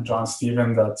John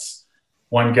Stevens, that's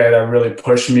one guy that really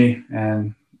pushed me,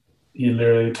 and he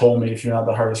literally told me, if you're not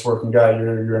the hardest working guy,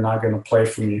 you're not going to play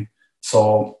for me.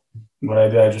 So what I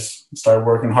did, I just started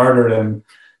working harder than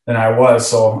I was.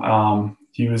 So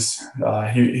he was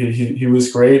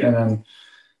great. And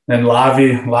then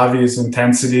Lavi's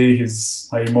intensity, how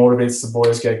he motivates the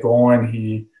boys get going.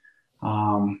 He,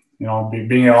 you know,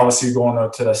 being obviously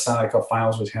going to the Stanley Cup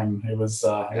Finals with him, it was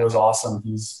awesome.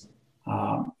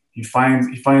 He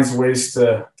finds ways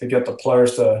to get the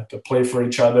players to play for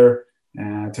each other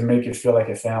and to make it feel like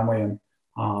a family. And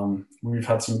we've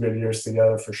had some good years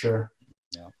together for sure.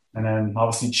 Yeah. And then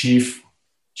obviously Chief,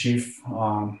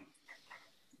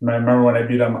 remember when I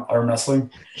beat him arm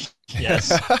wrestling?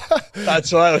 Yes.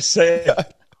 That's what I was saying.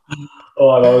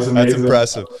 Oh, that was amazing. That's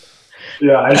impressive.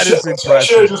 Yeah, I should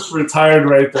have just retired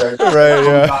right there. Right,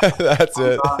 yeah. That's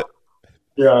it.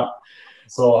 Yeah.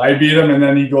 So I beat him, and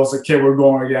then he goes, okay, we're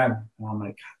going again. And I'm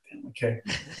like, God damn, okay.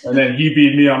 And then he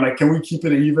beat me. I'm like, can we keep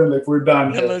it even? Like, we're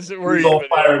done. Yeah, we're all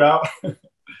fired up.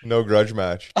 No grudge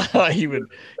match. he would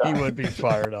be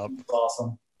fired up. That's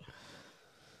awesome.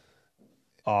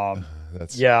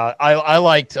 Yeah, I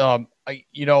liked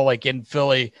like in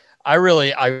Philly, I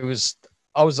was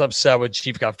upset when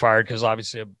Chief got fired because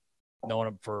obviously I've known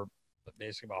him for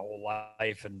basically my whole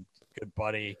life and good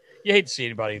buddy. You hate to see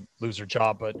anybody lose their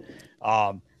job, but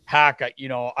Hack, I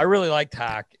really liked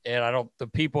Hack, and the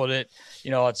people that,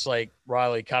 it's like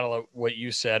Riley, kind of like what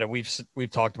you said, and we've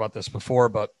talked about this before,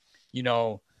 but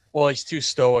well, he's too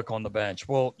stoic on the bench.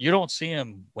 Well, you don't see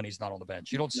him when he's not on the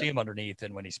bench. You don't see him underneath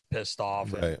and when he's pissed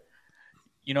off. Right.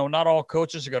 And, not all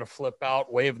coaches are going to flip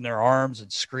out, waving their arms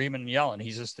and screaming and yelling.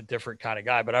 He's just a different kind of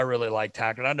guy. But I really liked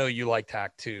Hack, and I know you liked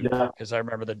Hack too, because I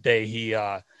remember the day he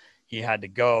had to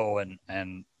go,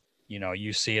 and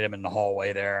you see him in the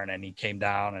hallway there, and then he came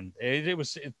down, and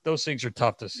those things are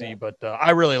tough to see. But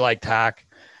I really liked Hack.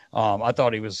 I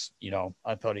thought he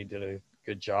did a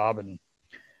good job, and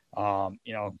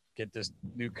get this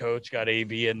new coach, got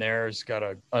AB in there. He's got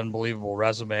an unbelievable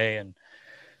resume, and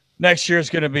next year is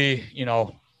going to be,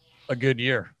 a good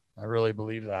year. I really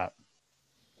believe that.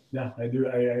 Yeah, I do.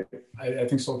 I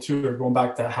think so too. Going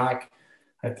back to Hack,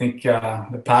 I think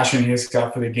the passion he's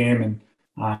got for the game and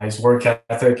his work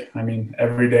ethic. I mean,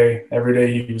 every day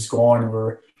he was going.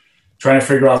 We're trying to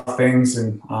figure out things,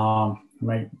 and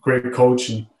my great coach,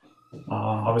 and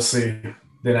obviously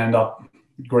didn't end up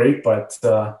great, but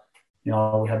we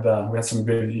had some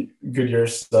good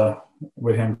years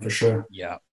with him for sure.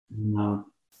 Yeah,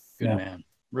 good man,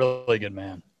 really good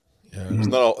man. Yeah, there's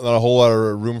not a whole lot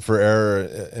of room for error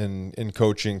in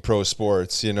coaching pro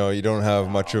sports. You don't have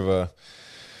much of an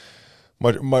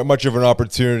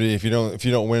opportunity if you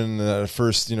don't win the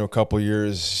first couple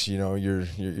years. You're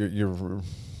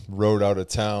rode out of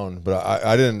town. But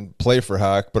I didn't play for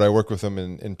Hack, but I worked with him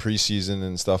in preseason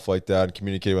and stuff like that, and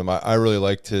communicated with him. I really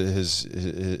liked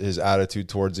his attitude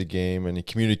towards the game, and he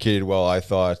communicated well, I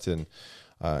thought. And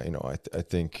I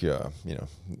think he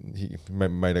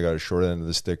might have got a short end of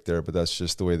the stick there, but that's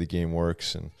just the way the game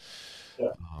works. And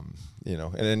and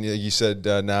then you said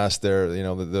Nas there,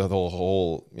 the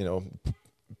whole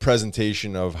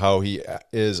presentation of how he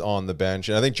is on the bench,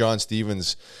 and I think John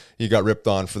Stevens, he got ripped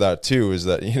on for that too. Is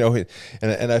that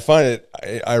and I find it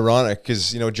ironic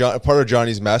because part of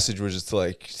Johnny's message was just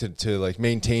to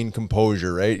maintain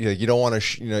composure, right? You don't want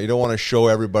to you don't want to show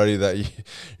everybody that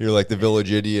you're like the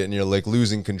village idiot and you're like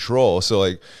losing control.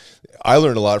 So I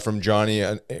learned a lot from Johnny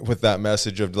with that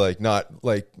message of not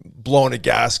blowing a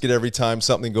gasket every time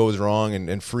something goes wrong and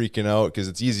freaking out, because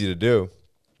it's easy to do.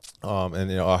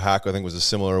 Hack, I think, was a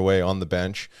similar way on the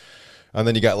bench. And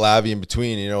then you got Lavi in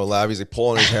between. Lavi's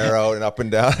pulling his hair out and up and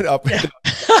down. The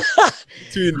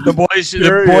boys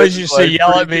used to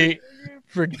yell at me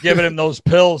for giving him those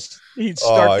pills. He'd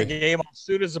start the game as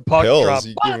soon as the puck dropped.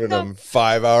 He's giving him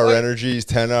 5-hour energies,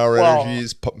 10-hour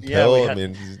energies.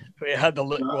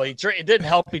 It didn't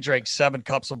help. He drank 7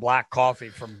 cups of black coffee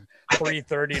from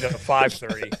 3:30 to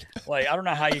 5:30. I don't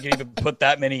know how you can even put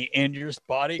that many in your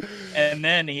body. And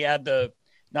then he had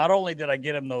not only did I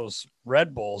get him those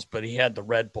Red Bulls, but he had the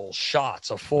Red Bull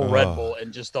shots, a full Red Bull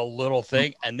and just a little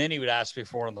thing. And then he would ask me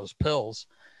for one of those pills,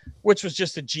 which was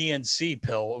just a GNC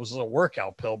pill. It was a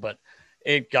workout pill, but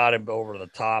it got him over the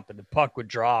top, and the puck would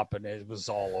drop, and it was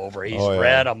all over. He's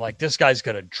red. I'm like, this guy's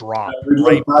gonna drop. We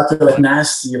look back at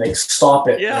Nasty, stop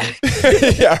it. Yeah,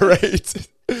 yeah, right.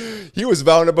 He was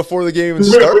vowing it before the game even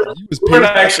started. He was we're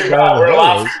laughing, come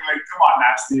on,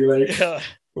 Nasty.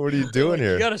 What are you doing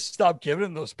here? You got to stop giving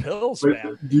him those pills,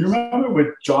 man. Do you remember with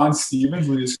John Stevens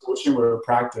when he was coaching, we were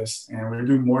practice and we were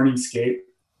doing morning skate,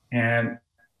 and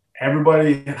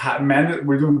everybody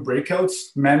we're doing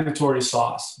breakouts, mandatory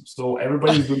sauce. So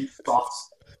everybody's doing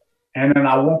sauce. And then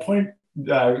at one point,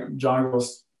 John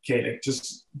goes, okay,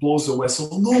 just blows the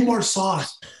whistle. No more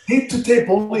sauce. Tape to tape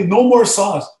only. No more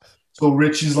sauce. So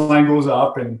Richie's line goes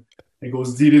up and it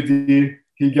goes D to D.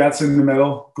 He gets in the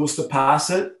middle, goes to pass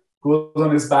it, goes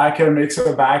on his backhand, makes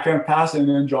a backhand pass, and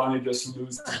then Johnny just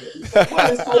loses it.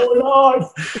 What is going on?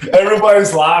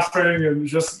 Everybody's laughing, and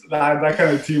just that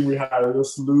kind of team we had,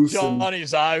 just lose.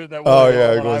 Johnny's eye that it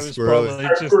was probably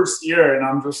our first year, and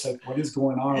I'm just like, what is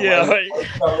going on? Yeah, why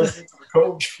not listening to the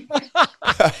coach?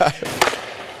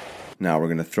 Now we're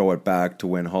going to throw it back to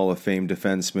when Hall of Fame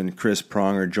defenseman Chris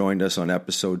Pronger joined us on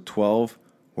episode 12,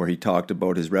 where he talked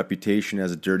about his reputation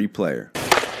as a dirty player.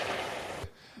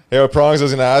 Hey, Prongs, I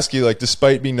was going to ask you,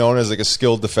 despite being known as a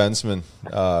skilled defenseman,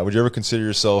 would you ever consider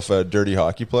yourself a dirty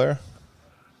hockey player?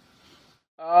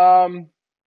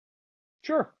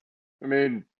 Sure. I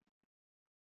mean,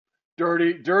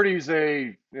 dirty's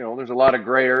there's a lot of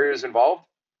gray areas involved.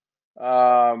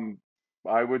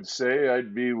 I would say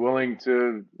I'd be willing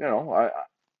to,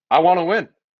 I want to win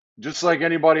just like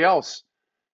anybody else.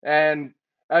 And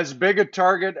as big a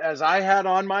target as I had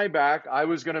on my back, I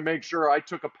was going to make sure I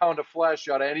took a pound of flesh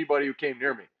out of anybody who came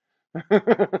near me.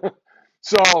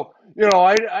 So,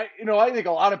 I think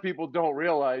a lot of people don't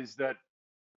realize that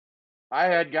I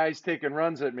had guys taking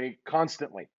runs at me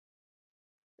constantly.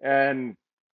 And,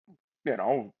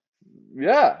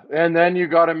 yeah. And then you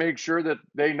got to make sure that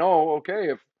they know, okay,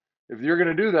 if you're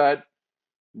going to do that,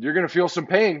 you're going to feel some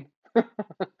pain.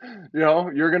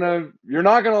 You're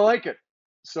not going to like it.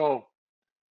 So,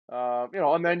 and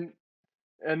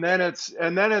then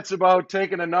it's about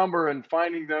taking a number and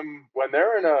finding them when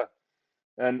they're in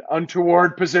an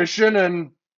untoward position.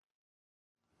 And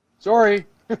sorry.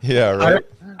 Yeah, right.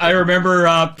 I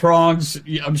remember Prongs.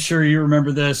 I'm sure you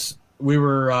remember this. We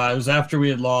were it was after we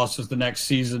had lost. It was the next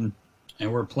season,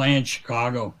 and we're playing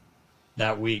Chicago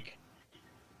that week.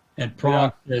 And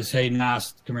Prong says, "Hey,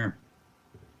 Nast, come here.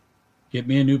 Get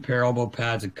me a new pair of elbow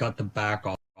pads and cut the back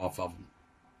off of them."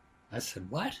 I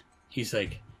said, "What?" He's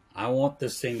like, "I want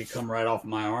this thing to come right off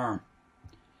my arm."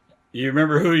 You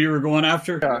remember who you were going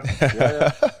after?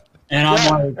 Yeah. And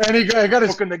I'm like, and he got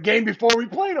us in the game before we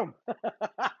played him.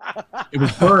 It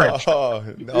was Burridge. Oh,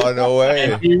 no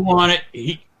way. And he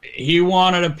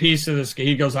wanted a piece of this.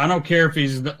 He goes, "I don't care if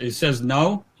he says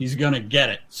no, he's going to get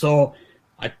it." So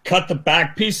I cut the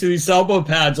back piece of these elbow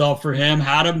pads off for him,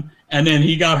 had him, and then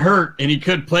he got hurt and he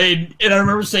couldn't play. And I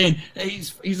remember saying, "Hey,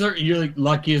 you're the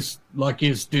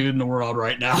luckiest dude in the world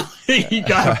right now." He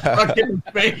got struck in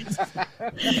the face.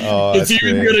 Oh, it's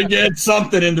even going to get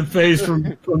something in the face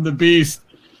from the beast.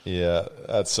 Yeah,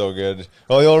 that's so good.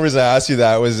 Well, the only reason I asked you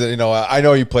that was that, I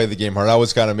know you played the game hard. I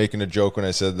was kind of making a joke when I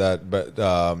said that, but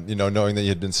knowing that you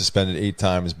had been suspended 8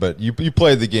 times, but you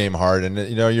played the game hard, and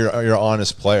you're an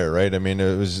honest player, right? I mean,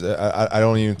 it was I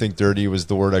don't even think dirty was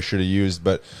the word I should have used,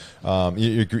 but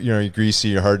you're greasy,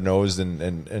 you're hard nosed,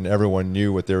 and everyone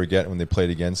knew what they were getting when they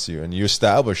played against you, and you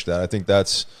established that. I think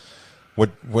that's what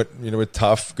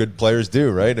tough good players do,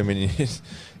 right? I mean.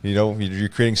 You're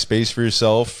creating space for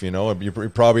yourself. You're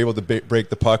probably able to break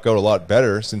the puck out a lot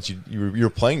better since you're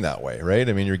playing that way, right?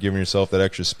 I mean, you're giving yourself that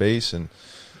extra space, and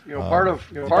part of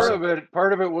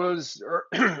it was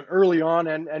early on,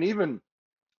 and even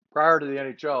prior to the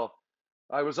NHL,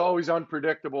 I was always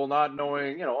unpredictable, not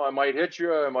knowing. I might hit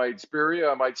you, I might spear you,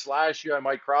 I might slash you, I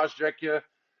might cross check you,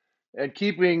 and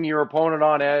keeping your opponent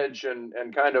on edge and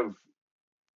kind of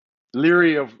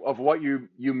leery of what you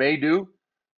may do.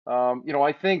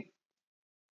 I think,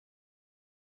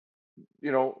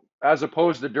 as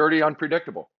opposed to dirty,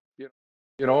 unpredictable.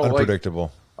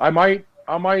 Unpredictable. Like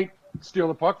I might steal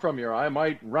the puck from you. I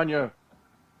might run you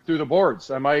through the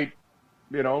boards. I might,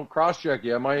 cross check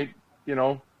you. I might,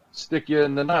 stick you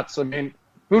in the nuts. I mean,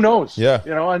 who knows? Yeah.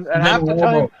 And half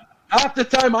the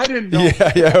time I didn't know.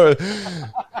 Yeah.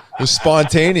 It was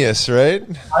spontaneous, right?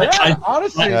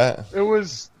 Honestly, it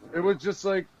was just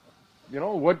like.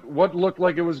 What looked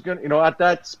like it was going to, at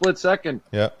that split second.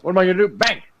 Yeah. What am I going to do?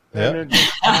 Bang! And it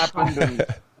just happened.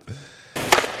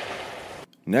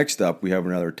 Next up, we have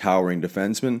another towering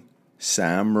defenseman.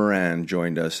 Sam Morin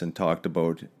joined us and talked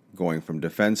about going from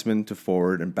defenseman to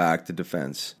forward and back to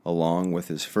defense, along with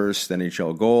his first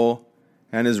NHL goal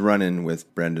and his run-in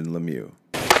with Brendan Lemieux.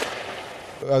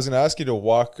 I was going to ask you to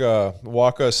walk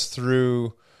us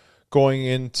through going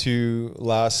into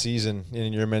last season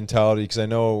in your mentality, because I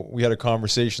know we had a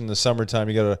conversation in the summertime.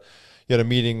 You had a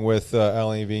meeting with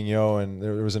Alain Vigneault, and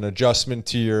there was an adjustment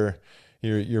to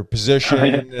your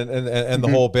position and the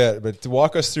whole bit. But to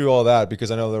walk us through all that,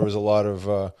 because I know there was a lot of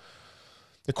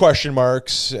the question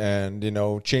marks and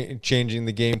changing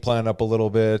the game plan up a little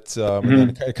bit, and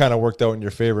then it kind of worked out in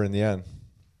your favor in the end.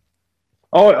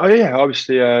 Oh yeah,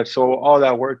 obviously. So all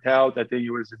that worked out. I think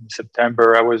it was in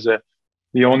September. I was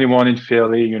the only one in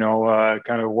Philly,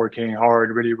 kind of working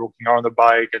hard, really working hard on the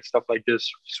bike and stuff like this,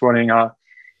 sweating,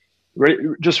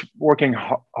 just working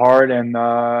hard. And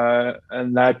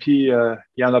Lappy,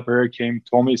 Jan Lapierre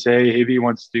told me, say, "Hey, he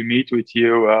wants to meet with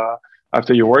you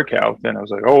after your workout." And I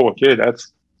was like, "Oh, okay,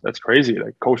 that's crazy.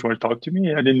 Like, coach want to talk to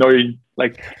me?" I didn't know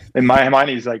in my mind,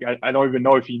 he's like, I don't even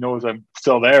know if he knows I'm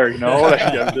still there, Like,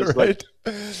 I'm just right.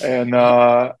 And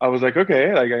I was like,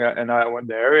 okay, and I went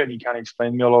there, and he kind of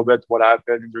explained me a little bit what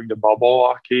happened during the bubble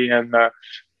hockey, and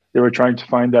they were trying to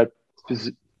find that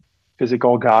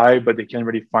physical guy, but they can't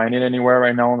really find it anywhere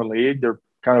right now in the league. They're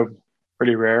kind of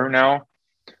pretty rare now.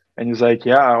 And he's like,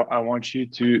 "Yeah, I want you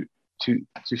to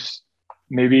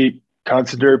maybe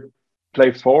consider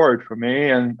play forward for me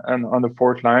and on the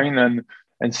fourth line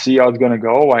and see how it's gonna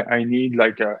go. I need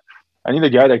a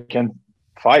guy that can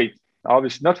fight."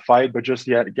 obviously not fight, but just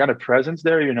get a presence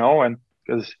there, you know, and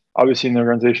because obviously in the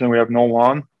organization we have no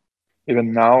one.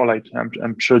 Even now, like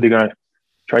I'm sure they're gonna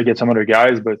try to get some other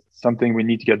guys, but something we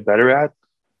need to get better at.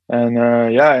 And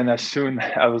and as soon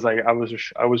I was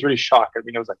really shocked. I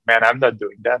mean, I was like, man, I'm not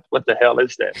doing that. What the hell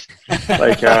is this?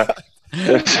 Like,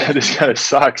 this kind of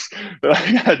sucks.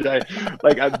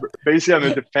 I'm basically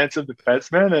I'm a defensive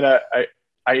defenseman, and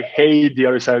I hate the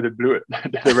other side of the blue,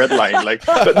 the red line. Like,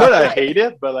 but not that I hate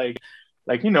it, but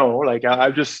like you know, like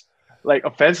I'm just like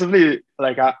offensively,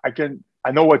 like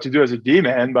I know what to do as a D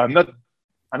man, but I'm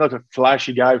not a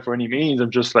flashy guy for any means. I'm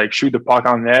just like shoot the puck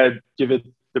on net, give it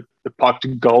the puck to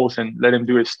goals, and let him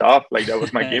do his stuff. Like that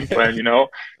was my game plan, you know.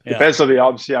 Yeah. Defensively,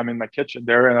 obviously, I'm in my kitchen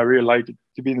there, and I really like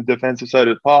to be in the defensive side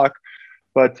of the puck.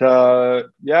 But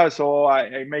so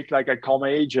I call my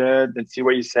agent and see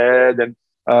what he said, and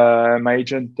my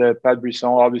agent Pat Brisson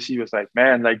obviously was like,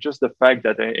 man, like just the fact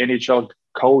that an NHL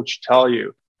coach tell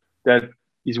you that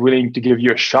he's willing to give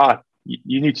you a shot,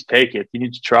 you need to take it. You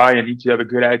need to try, and you need to have a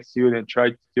good attitude and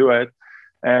try to do it.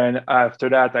 And after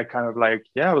that, I kind of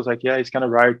I was like, yeah, he's kind of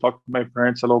right. Talked to my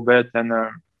parents a little bit, and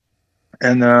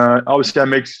obviously I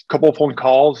make a couple of phone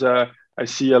calls. I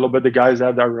see a little bit the guys that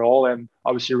have that role, and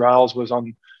obviously Riles was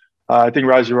on. I think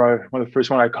Riles was one of the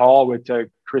first one I called with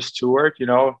Chris Stewart. You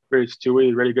know, Chris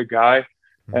Stewart, really good guy,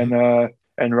 and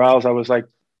Riles, I was like,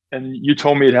 and you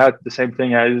told me that the same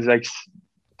thing. I was like,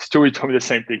 Stewart told me the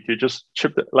same thing too. Just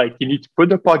chip it. Like you need to put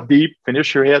the puck deep,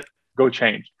 finish your hit, go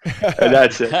change. And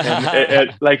that's it.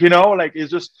 And like, you know, like it's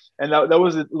just, and that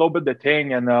was a little bit the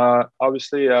thing. And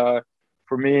obviously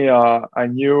for me, I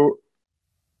knew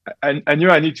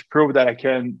I need to prove that I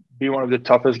can be one of the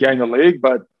toughest guys in the league,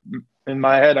 but in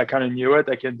my head, I kind of knew it.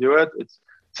 I can do it. It's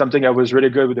something I was really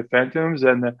good with the Phantoms.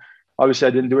 And obviously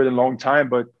I didn't do it in a long time,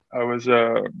 but I was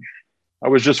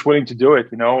just willing to do it,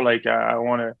 you know, like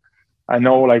I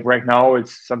know like right now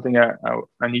it's something I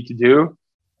need to do.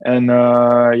 And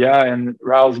and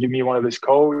Riles gave me one of his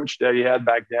coach that he had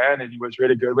back then, and he was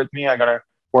really good with me. I'm gonna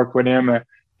work with him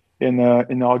in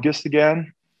August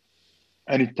again.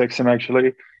 I need to text him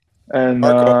actually. And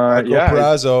Marco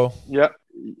Perazzo.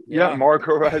 Yeah,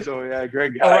 Marco Perazzo. Yeah,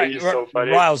 great guy. He's so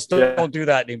funny. Riles, don't do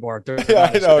that anymore.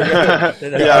 I know.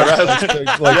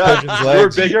 You were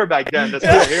bigger back then. That's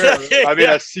what I hear. I mean,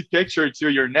 I see picture too.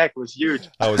 Your neck was huge.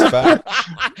 I was fat.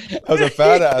 I was a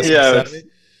fat ass.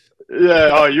 Yeah.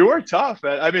 Oh, you were tough,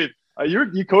 man. I mean,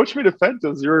 you coached me to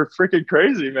Phantoms. You were freaking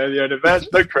crazy, man. You had events.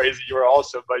 Not crazy. You were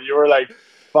awesome, but you were like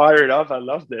fired up. I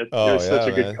loved it. You're such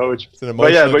a good coach.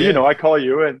 But you know, I call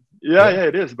you and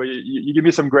it is. But you give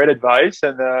me some great advice,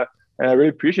 and I really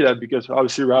appreciate that because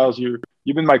obviously, Riles, you've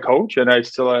been my coach, and I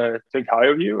still think high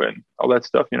of you and all that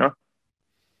stuff. You know.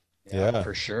 Yeah,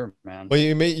 for sure, man. Well,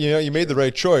 you made the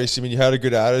right choice. I mean, you had a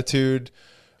good attitude.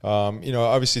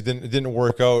 Obviously it didn't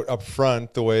work out up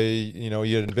front the way,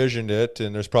 you had envisioned it.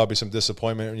 And there's probably some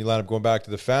disappointment when you land up going back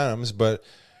to the Phantoms, but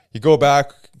you go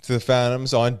back to the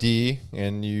Phantoms on D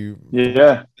and you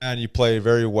play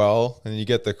very well and you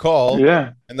get the call.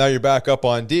 Yeah. And now you're back up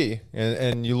on D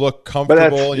and you look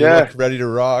comfortable and you look ready to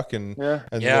rock and rock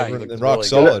really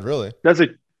solid, really. That's a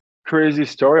crazy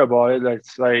story about it.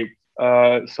 That's like,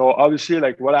 so obviously,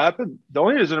 like what happened, the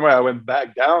only reason why I went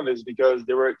back down is because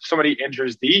there were so many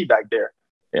injuries D back there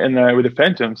and with the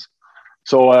Phantoms.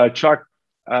 So Chuck,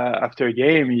 after a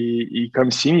game, he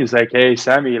comes see me. He's like, "Hey,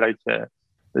 Sammy, like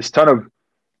there's ton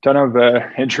of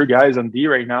injured guys on D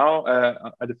right now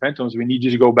at the Phantoms. We need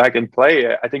you to go back and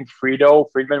play." I think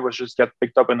Friedman was just get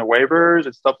picked up in the waivers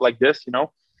and stuff like this, you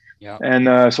know. Yeah.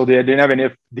 And so they didn't have any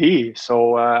FD.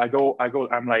 So I go.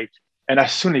 I'm like, and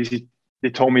as soon as they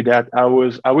told me that, I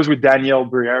was with Daniel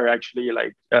Briere actually,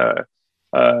 like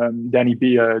Danny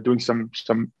B, doing some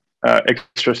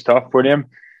extra stuff for him,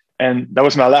 and that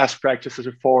was my last practice as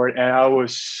a forward, and I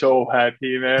was so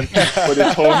happy, man. when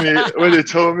they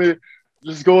told me,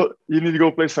 just go, you need to go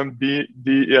play some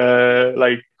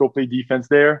go play defense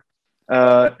there.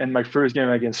 And my first game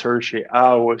against Hershey,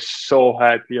 I was so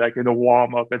happy, like in the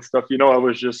warm up and stuff. I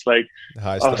was just like,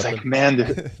 I was like,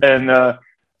 man, and.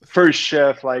 First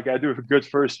shift, like I do a good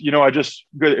first, I just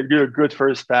do a good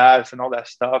first pass and all that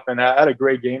stuff. And I had a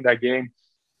great game that game.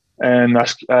 And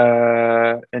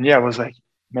I was like,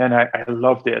 man, I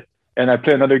loved it. And I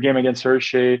played another game against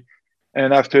Hershey.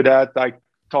 And after that, I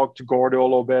talked to Gordo a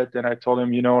little bit and I told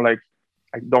him, like,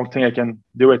 I don't think I can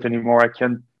do it anymore. I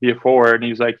can't be a forward. And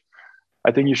he was like,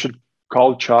 I think you should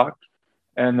call Chuck.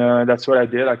 And that's what I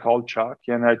did. I called Chuck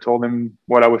and I told him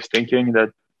what I was thinking,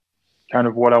 that kind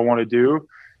of what I want to do.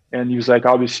 And he was like,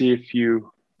 obviously, if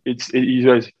you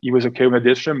he was okay with the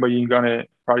decision, but you're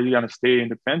probably gonna stay in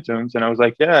the Phantoms. And I was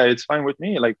like, yeah, it's fine with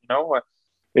me. Like,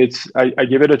 I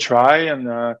give it a try,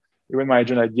 and even my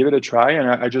agent, I give it a try, and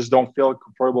I just don't feel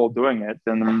comfortable doing it.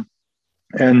 And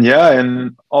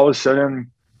all of a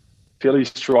sudden, Philly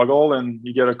struggle, and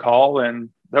you get a call, and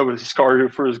that was scored your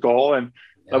first goal, and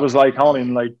that was like only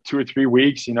in like 2 or 3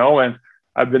 weeks, and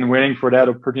I've been waiting for that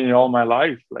opportunity all my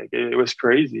life. Like it was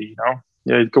crazy,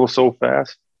 Yeah, it goes so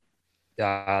fast.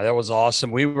 Yeah, that was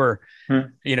awesome. We were,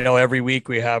 every week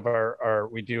we have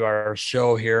we do our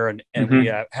show here, and we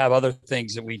have other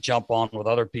things that we jump on with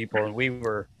other people, and we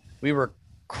were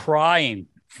crying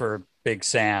for Big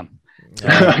Sam.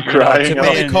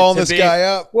 Crying. Calling this guy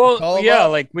up. Well, yeah,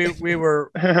 like we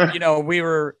were, we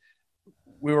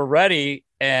were ready,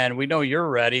 and we know you're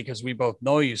ready because we both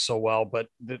know you so well. But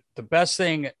the best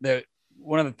thing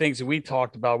one of the things that we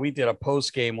talked about, we did a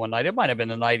post game one night. It might have been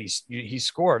the night he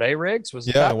scored, Riggs? Was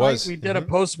it that it was. Night?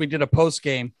 We did a post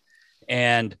game,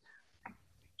 and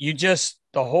you just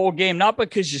the whole game, not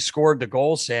because you scored the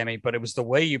goal, Sammy, but it was the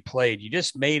way you played. You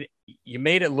just made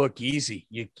it look easy.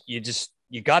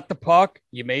 You got the puck,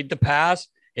 you made the pass.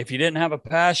 If you didn't have a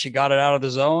pass, you got it out of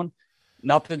the zone.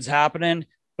 Nothing's happening,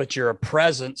 but you're a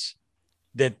presence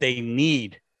that they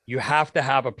need. You have to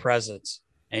have a presence,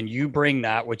 and you bring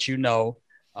that, which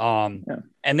And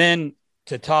then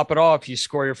to top it off, you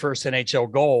score your first NHL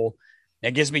goal.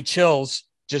 It gives me chills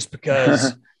just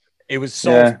because it was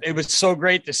so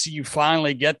great to see you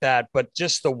finally get that. But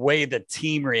just the way the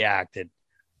team reacted,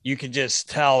 you could just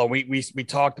tell. And we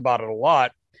talked about it a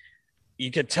lot.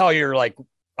 You could tell you're like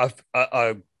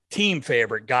a team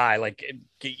favorite guy. Like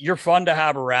you're fun to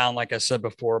have around, like I said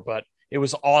before, but it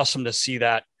was awesome to see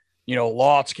that,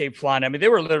 Lots came flying. I mean, they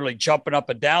were literally jumping up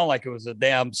and down like it was a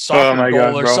damn soccer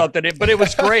goal or something, but it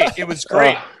was great. It was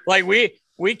great. Like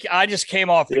I just came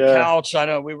off the couch. I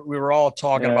know we were all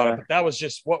talking about it, but that was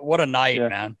just what a night,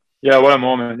 man. Yeah. What a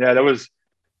moment. Yeah. That was,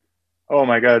 oh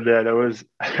my God. Yeah. That was,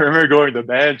 I remember going to the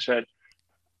bench, and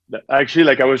actually,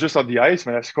 like I was just on the ice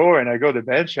when I score, and I go to the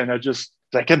bench, and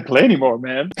I can't play anymore,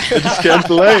 man. I just can't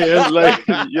play. And like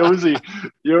Josi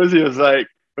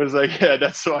was like, yeah,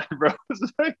 that's fine, bro.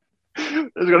 It's like, I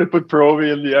was gonna put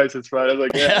Provi in the ice. It's fine. I was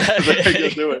like, yeah, I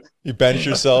can do it. You bench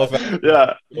yourself.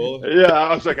 Yeah.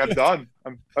 I was like, I'm done.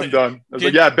 I'm done. I was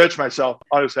like, yeah, I bench myself.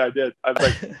 Honestly, I did. I was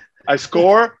like, I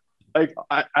score. Like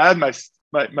I had my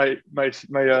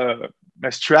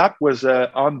strap was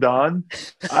undone.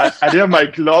 I didn't have my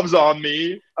gloves on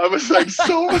me. I was like,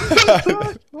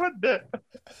 what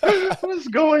was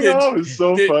going on? It was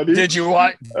so funny. Did you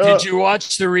watch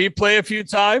the replay a few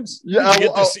times? Yeah,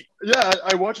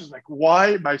 I watched. It's like,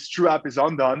 why my strap is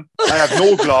undone? I have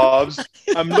no gloves.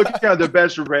 I'm looking at the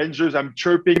bench Rangers. I'm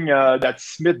chirping that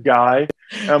Smith guy.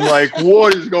 I'm like,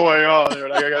 what is going on here?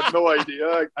 Like, I got no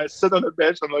idea. I sit on the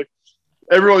bench. I'm like,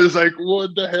 everyone is like,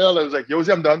 what the hell? I was like,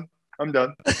 Josi, I'm done.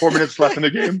 4 minutes left in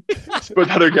the game. Just put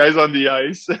other guys on the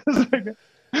ice.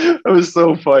 It was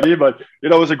so funny, but it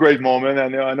was a great moment.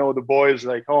 And I know the boys,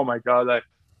 like, oh my God, like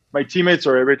my teammates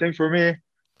are everything for me,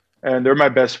 and they're my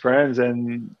best friends.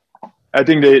 And I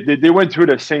think they went through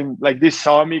the same, like they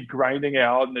saw me grinding it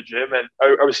out in the gym, and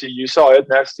obviously you saw it,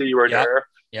 Nasty, you were there.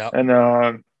 Yeah.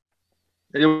 And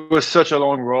it was such a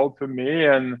long road for me,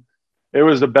 and it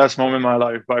was the best moment in my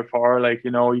life by far. Like,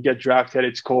 you get drafted,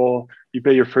 it's cool. You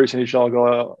play your first NHL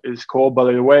goal, it's cool.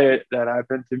 But the way that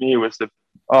happened to me was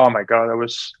oh my God, I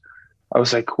was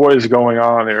like, what is going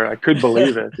on here? I couldn't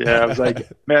believe it. Yeah, I was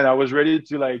like, man, I was ready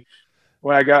to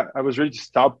I was ready to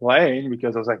stop playing,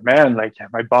 because I was like, man, like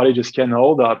my body just can't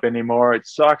hold up anymore. It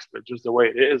sucks, but just the way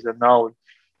it is. And now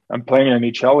I'm playing in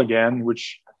NHL again,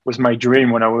 which was my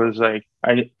dream when I was like,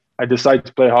 I decided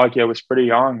to play hockey. I was pretty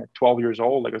young, at 12 years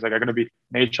old. Like I was like, I'm going to be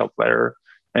an NHL player.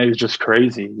 And it was just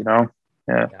crazy,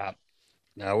 Yeah.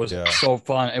 It was so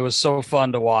fun. It was so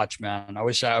fun to watch, man. I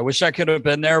wish I could have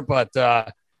been there, but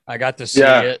I got to see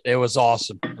it. It was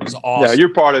awesome. It was awesome. Yeah,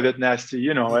 you're part of it, Nasty.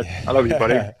 You know it. I love you,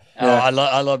 buddy.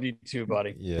 I love you too,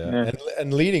 buddy. Yeah.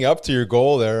 And leading up to your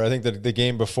goal there, I think that the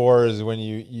game before is when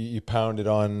you pounded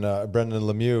on Brendan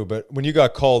Lemieux. But when you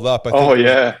got called up, I think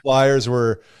the Flyers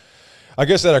were, I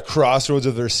guess, at a crossroads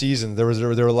of their season. They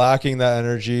were lacking that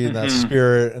energy and that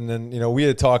spirit. And then, we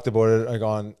had talked about it like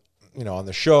on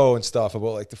the show and stuff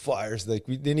about like the Flyers, like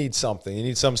they need something. You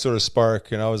need some sort of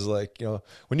spark. And I was like,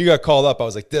 when you got called up, I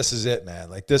was like, this is it, man.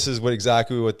 Like this is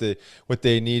exactly what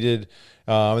they needed.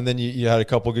 And then you had a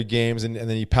couple good games, and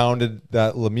then you pounded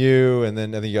that Lemieux, and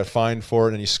then I think you got fined for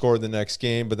it, and you scored the next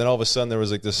game. But then all of a sudden there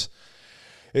was like this.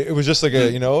 It was just like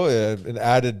an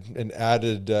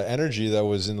added energy that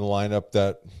was in the lineup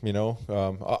that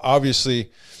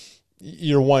obviously.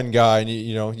 you're one guy, and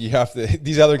you have to.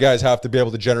 These other guys have to be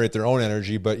able to generate their own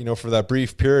energy. But for that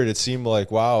brief period, it seemed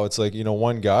like wow, it's like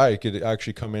one guy could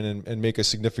actually come in and make a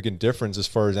significant difference as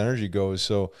far as energy goes.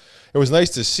 So it was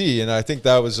nice to see, and I think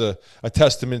that was a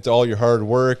testament to all your hard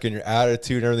work and your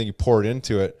attitude and everything you poured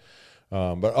into it.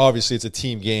 But obviously, it's a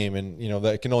team game, and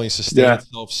that can only sustain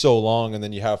itself so long, and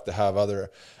then you have to have other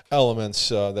elements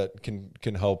that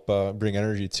can help bring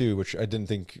energy too, which I didn't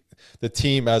think the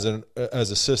team as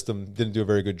a system didn't do a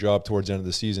very good job towards the end of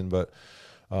the season. But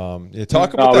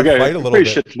talk about that fight a little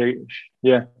bit.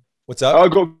 Yeah. What's that? Oh,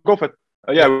 go for it.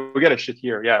 Yeah, we got a shit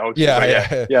here. Yeah. Okay. Yeah.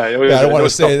 I don't want to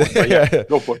say that. Yeah,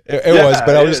 go for it. It was,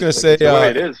 but I was just going to say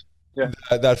it is. Yeah.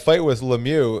 That fight with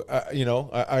Lemieux,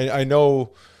 I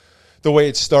know the way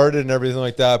it started and everything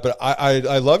like that, but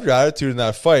I love your attitude in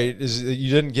that fight. Is that you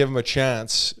didn't give him a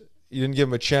chance. You didn't give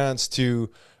him a chance to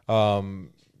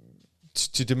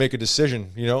make a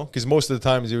decision, because most of the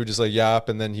times he would just like yap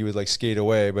and then he would like skate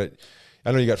away. But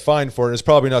I know you got fined for it. It's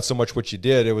probably not so much what you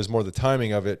did. It was more the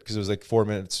timing of it, because it was like 4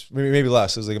 minutes, maybe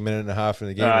less. It was like a minute and a half in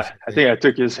the game. I think I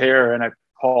took his hair and I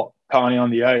pounded on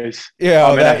the ice. Yeah.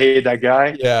 I hate that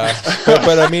guy. Yeah.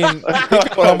 but I mean,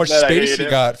 think about how much space you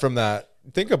got from that.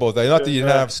 Think about that. Not that you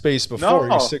didn't have space before.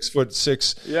 No. You're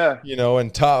 6'6",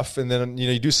 and tough. And then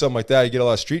you do something like that, you get a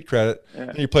lot of street credit. Yeah.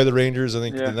 And you play the Rangers, I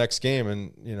think, the next game,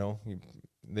 and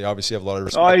they obviously have a lot of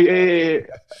respect.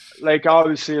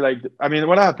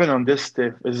 What happened on this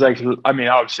stiff is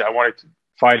obviously I wanted to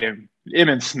fight him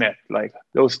and Smith. Like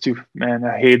those two, man,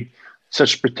 I hate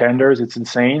such pretenders. It's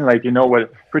insane. Like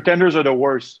what, pretenders are the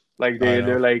worst. Like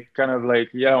they're like kind of like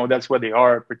that's what they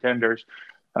are, pretenders.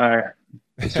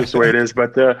 It's just the way it is.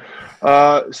 But so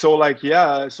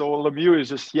Lemieux is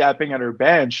just yapping at her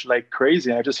bench like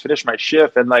crazy. And I just finished my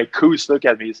shift, and like Coos look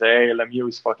at me and say, "Hey, Lemieux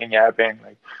is fucking yapping.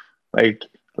 Like,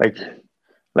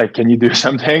 can you do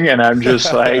something?" And I'm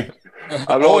just like,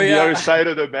 I'm on the other side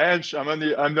of the bench. I'm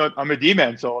a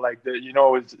D-man, so like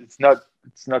it's not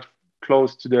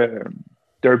close to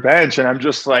their bench, and I'm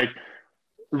just like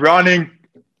running.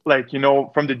 Like,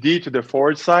 from the D to the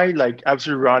forward side, like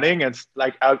absolutely running. And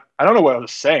like, I don't know what I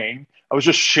was saying. I was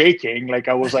just shaking. Like,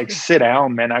 I was like, sit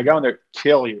down, man. I got to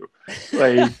kill you.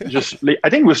 Like, I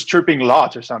think it was chirping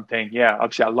lots or something. Yeah.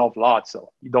 Obviously, I love lots,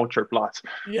 so you don't chirp lots.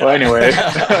 Yeah. But anyway,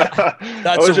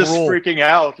 I was just freaking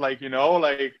out. Like,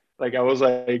 like I was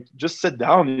like, just sit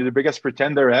down. You're the biggest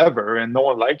pretender ever, and no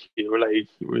one likes you. Like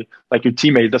your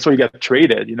teammate. That's why you got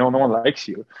traded. No one likes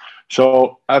you.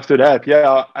 So after that,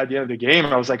 at the end of the game,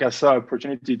 I was like, I saw an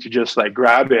opportunity to just like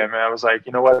grab him, and I was like,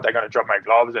 you know what? I gotta drop my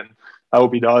gloves, and I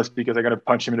hope he does, because I gotta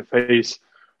punch him in the face.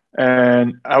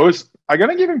 And I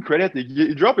gotta give him credit.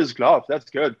 He dropped his glove. That's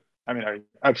good. I mean,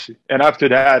 absolutely. And after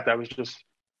that, I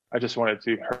just wanted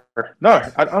to hurt. No,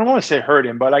 I don't want to say hurt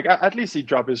him, but like at least he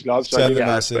dropped his gloves. So I give him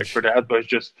respect for that. But it's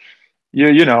just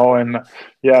and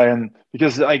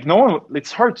because like no one,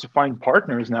 it's hard to find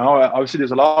partners now. Obviously,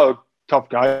 there's a lot of tough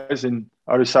guys in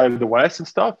other side of the West and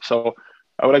stuff. So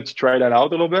I would like to try that out a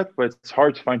little bit, but it's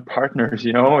hard to find partners.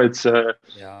 It's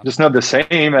just not the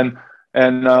same. And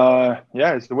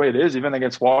it's the way it is. Even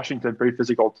against Washington, very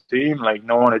physical team. Like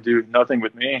no one want to do nothing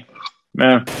with me,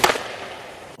 man.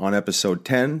 On episode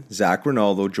 10, Zach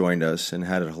Ronaldo joined us and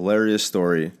had a hilarious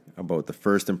story about the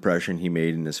first impression he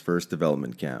made in his first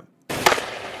development camp.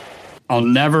 I'll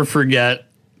never forget.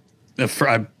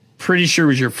 I'm pretty sure it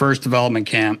was your first development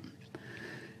camp.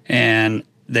 And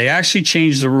they actually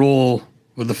changed the rule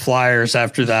with the Flyers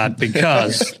after that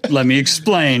because, let me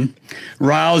explain,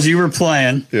 Riles, you were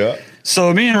playing. Yeah.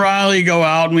 So me and Riley go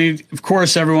out, and of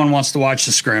course, everyone wants to watch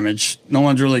the scrimmage. No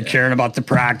one's really caring about the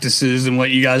practices and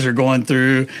what you guys are going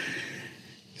through.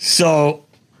 So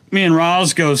me and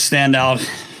Riles go stand out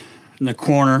in the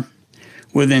corner.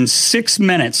 Within 6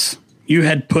 minutes, you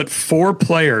had put 4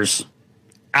 players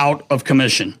out of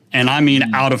commission. And I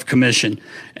mean out of commission.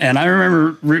 And I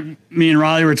remember me and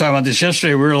Riley were talking about this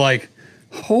yesterday. We were like,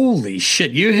 holy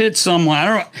shit, you hit someone. I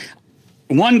don't know.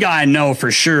 One guy I know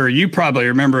for sure. You probably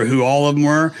remember who all of them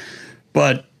were.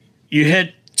 But you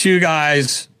hit 2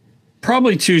 guys,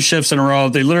 probably 2 shifts in a row.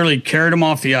 They literally carried them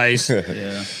off the ice.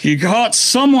 Yeah. You caught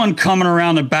someone coming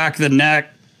around the back of the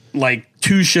neck like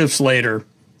 2 shifts later.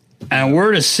 And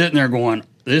we're just sitting there going,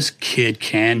 this kid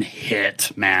can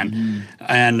hit, man. Mm-hmm.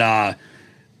 And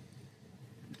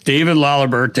David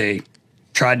Laliberte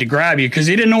tried to grab you because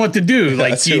he didn't know what to do.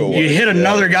 Like you hit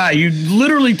another guy. You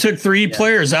literally took 3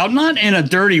 players out, not in a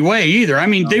dirty way either. I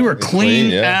mean, they were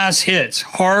clean ass hits,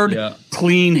 hard,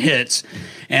 clean hits.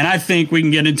 And I think we can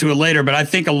get into it later, but I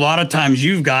think a lot of times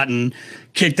you've gotten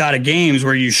kicked out of games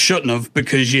where you shouldn't have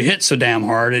because you hit so damn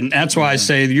hard. And that's why I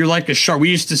say you're like a shark. We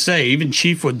used to say, even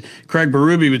Craig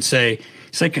Berube would say,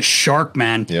 it's like a shark,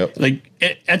 man. Yep. Like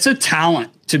it's a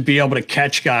talent to be able to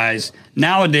catch guys.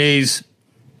 Nowadays,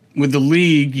 with the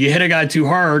league, you hit a guy too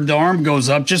hard, the arm goes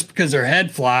up just because their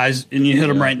head flies and you hit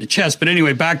them right in the chest. But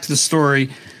anyway, back to the story.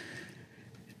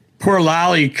 Poor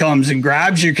Lally comes and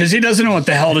grabs you because he doesn't know what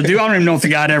the hell to do. I don't even know if the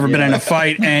guy had ever been in a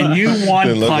fight. And you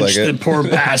one-punched the poor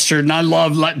bastard. And I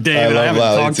love David. I haven't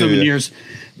talked to him in years.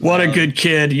 What a good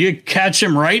kid. You catch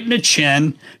him right in the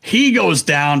chin. He goes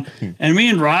down. And me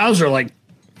and Riles are like,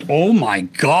 oh, my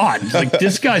God. Like,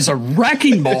 this guy's a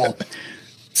wrecking ball.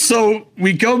 So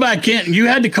we go back in. You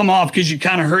had to come off because you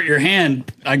kind of hurt your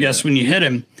hand, I guess, when you hit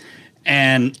him.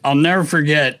 And I'll never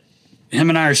forget, him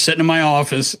and I are sitting in my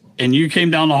office, and you came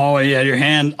down the hallway. You had your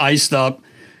hand iced up,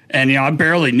 and I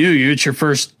barely knew you. It's your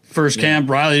first camp,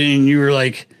 Riley, and you were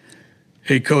like,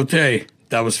 "Hey, Cote,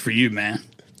 that was for you, man."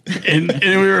 And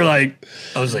we were like,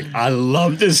 I was like, I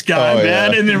love this guy,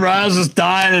 man. Yeah. And then Riles was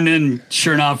dying, and then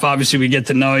sure enough, obviously we get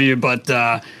to know you, but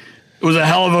it was a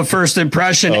hell of a first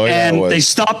impression. And they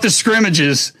stopped the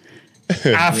scrimmages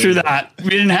after that. We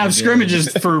didn't have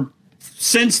scrimmages for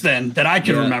since then that I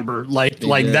can remember like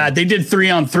that. They did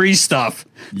 3-on-3 stuff,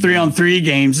 3-on-3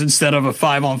 games instead of a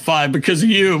 5-on-5 because of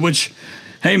you, which,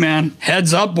 hey man,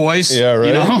 heads up, boys. Yeah, right.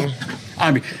 You know?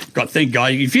 I mean, God, thank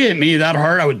God. If you hit me that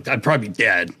hard, I'd probably be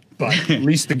dead. But at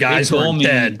least the guys were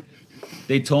dead.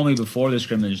 They told me before the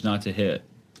scrimmage not to hit.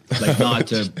 Like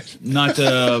not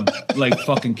to like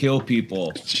fucking kill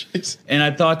people. Jeez. And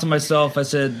I thought to myself, I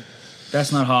said,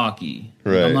 that's not hockey.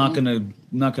 Right. I'm not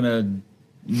gonna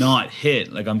not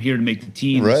hit. Like, I'm here to make the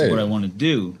team. Right. This is what I want to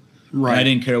do. Right. And I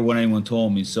didn't care what anyone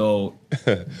told me. So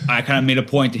I kind of made a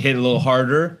point to hit a little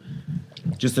harder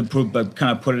just to prove, but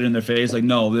kind of put it in their face. Like,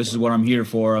 no, this is what I'm here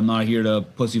for. I'm not here to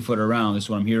pussyfoot around. This is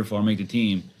what I'm here for. I'll make the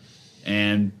team.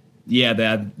 And yeah,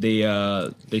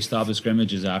 they stopped the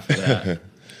scrimmages after that.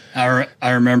 I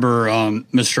remember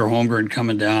Mr. Holmgren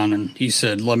coming down and he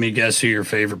said, let me guess who your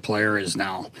favorite player is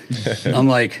now. I'm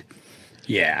like,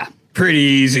 yeah. Pretty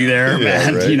easy there,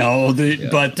 man. Right. You know,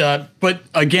 but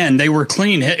again, they were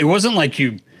clean hit. It wasn't like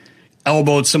you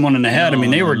elbowed someone in the head. I mean,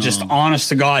 they were just honest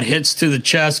to God hits to the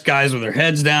chest, guys with their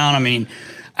heads down. I mean,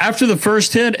 after the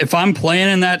first hit, if I'm playing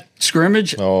in that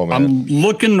scrimmage, I'm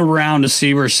looking around to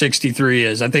see where 63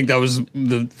 is. I think that was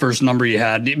the first number you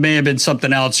had. It may have been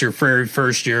something else your very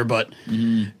first year, but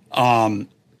I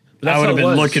would have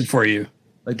been looking for you.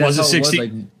 Like, was it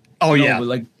 60?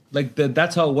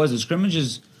 That's how it was. The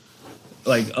scrimmages,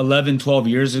 like 11, 12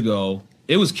 years ago,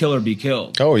 it was kill or be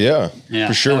killed. Oh, yeah.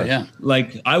 For sure. Oh, yeah.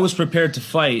 Like, I was prepared to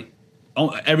fight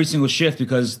every single shift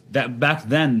because that back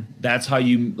then, that's how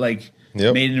you, like,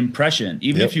 made an impression.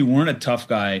 Even if you weren't a tough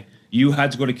guy, you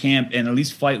had to go to camp and at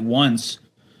least fight once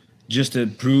just to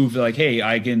prove, like, hey,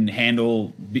 I can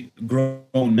handle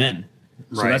grown men.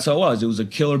 So that's how it was. It was a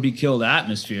kill or be killed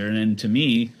atmosphere. And then to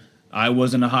me, I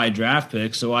wasn't a high draft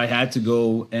pick, so I had to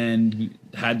go and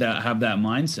have that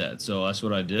mindset. So that's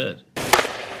what I did.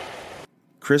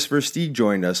 Chris Versteeg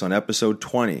joined us on episode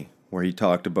 20, where he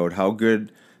talked about how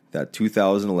good that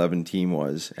 2011 team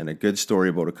was and a good story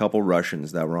about a couple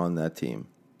Russians that were on that team.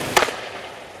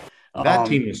 That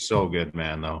team is so good,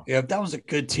 man, though. Yeah, that was a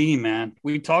good team, man.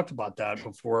 We talked about that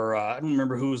before. I don't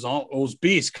remember who was on. It was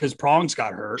Beast because Prongs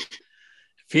got hurt.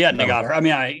 If he hadn't got hurt, I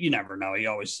mean, you never know. You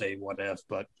always say what if,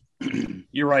 but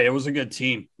you're right. It was a good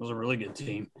team. It was a really good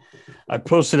team. I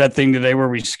posted that thing today where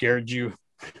we scared you.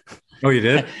 Oh, you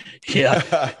did? Yeah.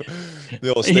 The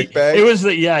little stick bag? It was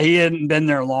he hadn't been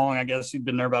there long. I guess he'd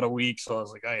been there about a week. So I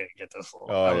was like, I gotta get this.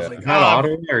 I was like,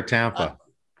 Ottawa or Tampa?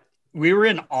 We were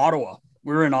in Ottawa.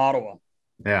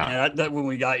 Yeah. And that when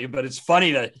we got you. But it's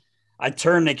funny that I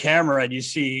turned the camera and you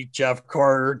see Jeff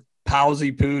Carter,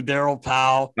 Powsy Poo, Daryl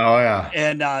Powell. Oh, yeah.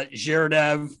 And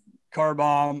Zherdev,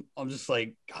 Carbom. I'm just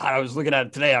like, God, I was looking at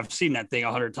it today. I've seen that thing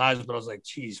 100 times, but I was like,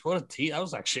 geez, what a team. That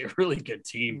was actually a really good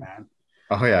team, man.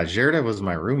 Oh, yeah. Zherdev was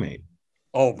my roommate.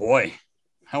 Oh, boy.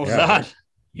 How was that?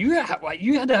 You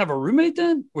had to have a roommate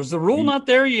then? Was the rule not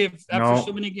there after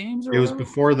so many games? Or it was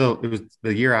before it was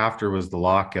the year after was the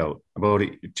lockout, about a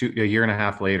year and a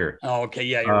half later. Oh, okay.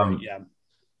 Yeah, you're right. Yeah.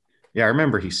 Yeah, I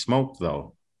remember he smoked,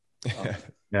 though. Oh.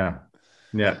 Yeah.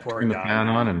 Turn the fan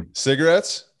on and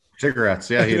cigarettes.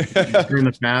 Yeah, he'd turn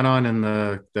the fan on in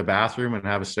the bathroom and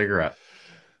have a cigarette.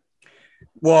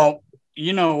 Well,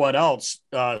 you know what else,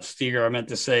 Steger, I meant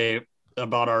to say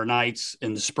about our nights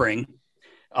in the spring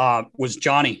was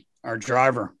Johnny, our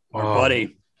driver, our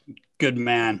buddy, good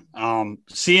man.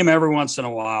 See him every once in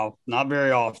a while, not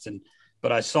very often,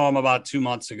 but I saw him about 2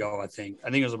 months ago, I think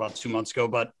it was about 2 months ago.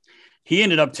 But he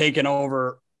ended up taking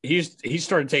over. He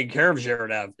started taking care of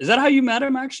Zherdev. Is that how you met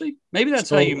him? Actually, maybe that's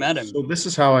how you met him. So this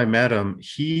is how I met him.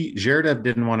 Zherdev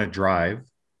didn't want to drive,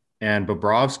 and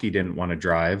Bobrovsky didn't want to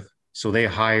drive, so they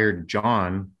hired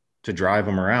John to drive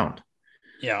him around.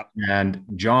 Yeah. And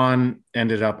John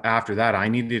ended up, after that, I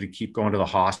needed to keep going to the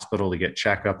hospital to get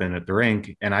checkup in at the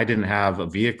rink, and I didn't have a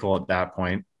vehicle at that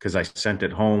point because I sent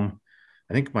it home.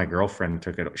 I think my girlfriend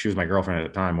took it. She was my girlfriend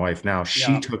at the time, wife now.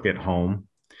 She took it home,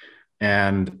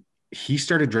 and he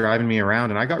started driving me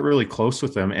around, and I got really close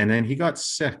with him. And then he got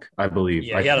sick, I believe.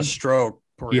 Yeah, he had a stroke.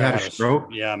 He had a stroke.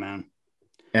 Yeah, man.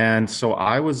 And so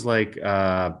I was like,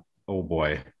 oh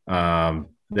boy,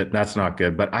 that's not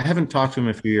good. But I haven't talked to him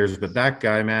in a few years. But that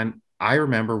guy, man, I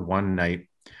remember one night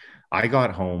I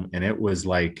got home, and it was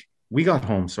like, we got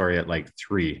home, at like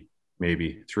 3.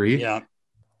 Yeah.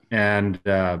 And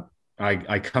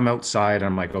I come outside.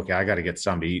 I'm like, okay, I got to get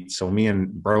something to eat. So me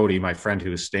and Brody, my friend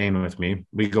who was staying with me,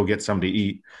 we go get something to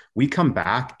eat. We come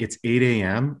back. It's 8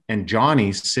 a.m. and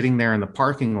Johnny's sitting there in the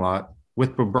parking lot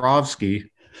with Bobrovsky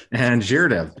and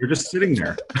Zherdev. They're just sitting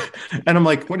there. And I'm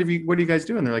like, what are you guys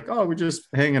doing? They're like, oh, we're just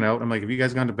hanging out. I'm like, have you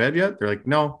guys gone to bed yet? They're like,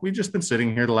 no, we've just been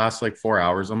sitting here the last like 4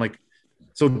 hours. I'm like,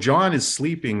 so John is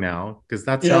sleeping now because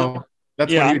that's what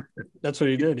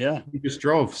he did. Yeah. He just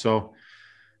drove. So,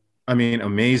 I mean,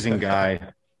 amazing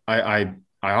guy. I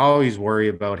always worry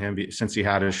about him since he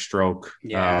had his stroke.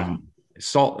 Yeah.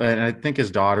 And I think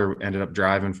his daughter ended up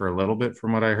driving for a little bit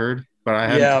from what I heard, but I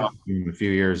haven't talked to him in a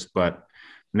few years. But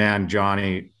man,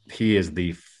 Johnny, he is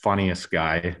the funniest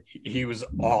guy. He was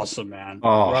awesome, man.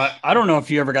 Oh. Right. I don't know if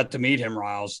you ever got to meet him,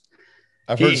 Riles.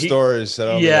 I've heard stories.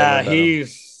 I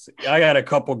got a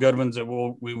couple good ones that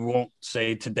we won't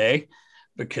say today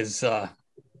because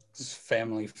it's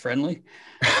family friendly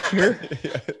here.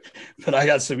 But I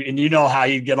got some, and you know how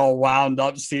you get all wound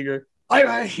up, Seeger.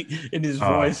 In his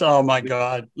voice. Oh my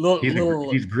God.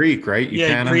 He's Greek, right?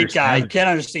 Greek guy. You can't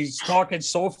understand. He's talking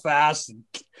so fast. And,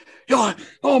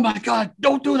 oh my God,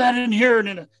 don't do that in here. And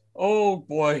then, oh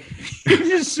boy.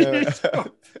 This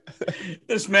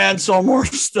man saw more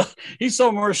stuff. He saw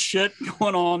more shit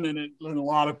going on than a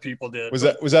lot of people did. Was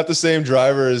that the same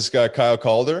driver as Kyle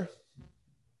Calder?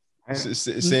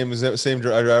 Same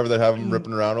driver that have him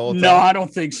ripping around all the time? No, I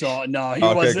don't think so. No, he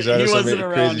wasn't. He wasn't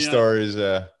around. Crazy stories.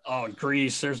 Yeah. Oh,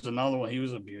 Greece. There's another one. He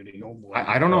was a beauty. Oh boy.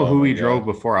 I don't know who he drove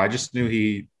before. I just knew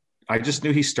he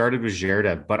started with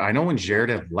Zherdev. But I know when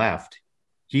Zherdev left,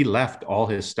 he left all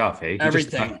his stuff. Hey,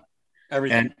 everything.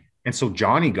 And so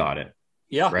Johnny got it.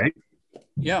 Yeah. Right.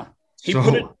 Yeah. He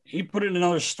put it in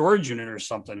another storage unit or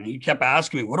something. He kept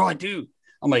asking me, "What do I do?"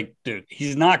 I'm like, "Dude,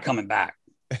 he's not coming back."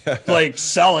 Like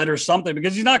sell it or something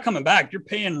because he's not coming back. You're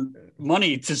paying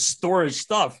money to store his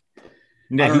stuff. I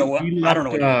don't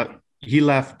know. He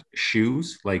left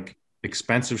shoes, like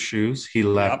expensive shoes. He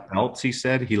left belts. He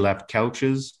said he left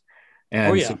couches,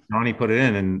 and so Johnny put it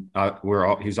in. And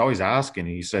he's always asking.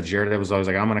 He said Zherdev was always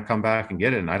like, "I'm going to come back and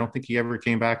get it." And I don't think he ever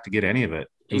came back to get any of it.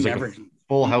 It was like a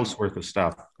full house worth of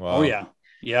stuff. Wow. Oh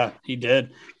yeah, he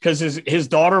did because his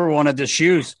daughter wanted the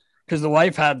shoes. Because the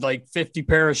wife had like 50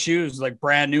 pair of shoes, like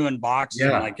brand new in boxes,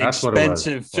 and like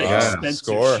expensive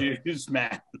shoes,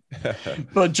 man.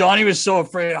 But Johnny was so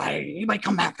afraid he might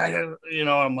come back.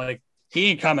 I'm like,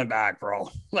 he ain't coming back,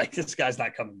 bro. Like this guy's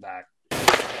not coming back.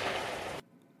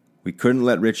 We couldn't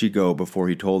let Richie go before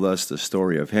he told us the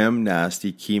story of him,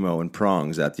 Nasty, Chemo, and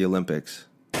Prongs at the Olympics.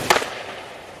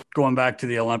 Going back to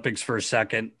the Olympics for a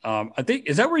second, I think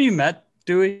is that where you met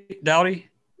Dowdy?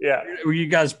 Yeah.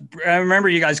 I remember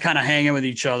you guys kind of hanging with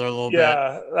each other a little bit.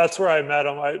 Yeah, that's where I met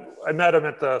him. I met him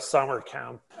at the summer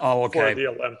camp for the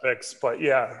Olympics. But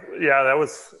yeah, that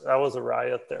was a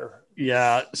riot there.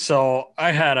 Yeah. So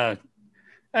I had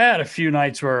a few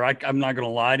nights where I'm not going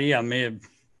to lie to you. I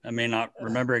may not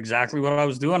remember exactly what I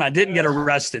was doing. I didn't get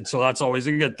arrested, so that's always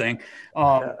a good thing.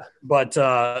 But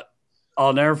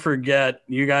I'll never forget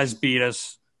you guys beat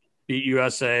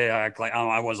USA.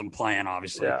 I wasn't playing,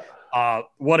 obviously. Yeah.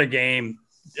 What a game.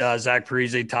 Zach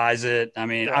Parise ties it. I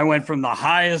mean, I went from the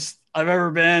highest I've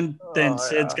ever been. Then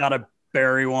Sid's got to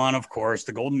bury one, of course,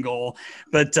 the golden goal.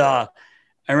 But I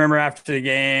remember after the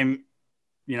game,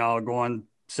 going,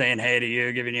 saying hey to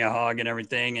you, giving you a hug and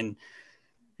everything. And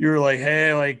you were like,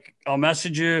 hey, like, I'll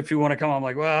message you if you want to come. I'm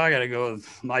like, well, I got to go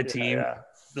with my team. Yeah.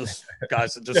 Those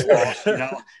guys that just lost,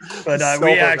 But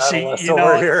we actually,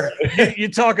 you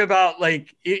talk about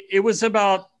like, it was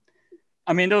about,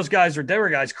 I mean, those guys they were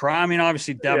guys crying. I mean,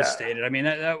 obviously devastated. Yeah. I mean,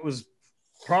 that was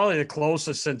probably the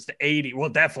closest since the 80. Well,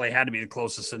 definitely had to be the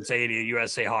closest since 80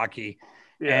 USA hockey.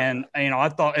 Yeah. And, I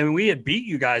thought, we had beat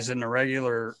you guys in the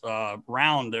regular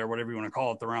round there, whatever you want to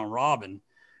call it, the round robin.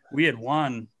 We had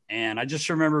won. And I just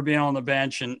remember being on the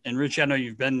bench, and Richie, I know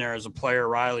you've been there as a player,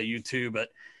 Riley, you too, but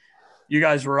you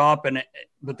guys were up,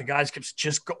 but the guys kept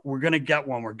we're going to get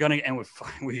one. We're going to, and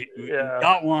we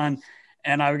got one.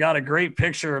 And I got a great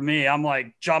picture of me. I'm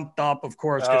like jumped up, of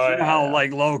course, because you know how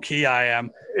like low key I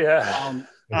am. Yeah.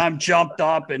 I'm jumped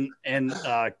up, and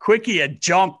Quickie had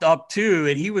jumped up too,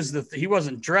 and he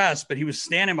wasn't dressed, but he was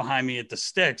standing behind me at the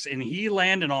sticks, and he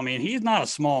landed on me, and he's not a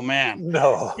small man.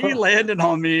 No. He landed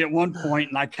on me at one point,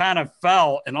 and I kind of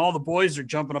fell, and all the boys are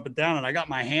jumping up and down, and I got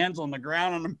my hands on the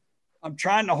ground, and I'm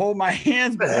trying to hold my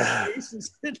hands, but my face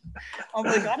is I'm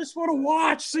like, I just want to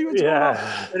watch, see what's going on.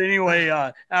 But anyway,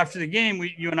 after the game,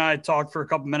 you and I talked for a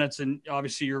couple minutes, and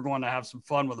obviously you're going to have some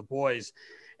fun with the boys.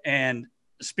 And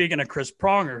speaking of Chris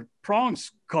Pronger,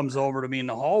 Prongs comes over to me in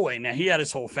the hallway. Now, he had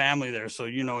his whole family there, so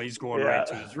he's going right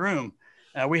to his room.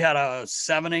 We had a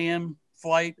 7 a.m.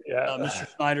 flight, Mr.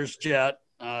 Snyder's jet.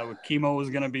 Chemo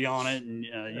was going to be on it, and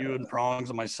you and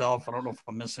Prongs and myself. I don't know if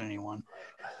I'm missing anyone.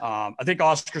 I think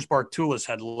Oscar Spartulis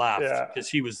had left because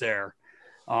he was there.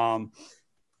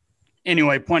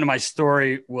 Anyway, point of my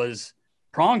story was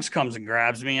Prongs comes and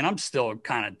grabs me, and I'm still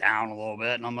kind of down a little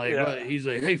bit. And I'm like, he's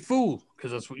like, hey, fool,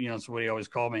 because that's what he always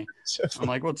called me. I'm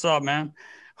like, what's up, man?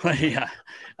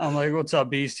 I'm like, what's up,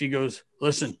 Beast? He goes,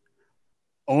 listen,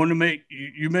 I want to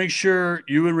make sure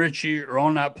you and Richie are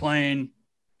on that plane,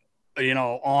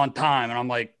 on time. And I'm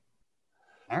like,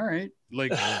 all right,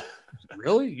 like,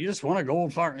 really? You just want a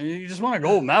gold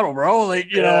medal, bro? Like,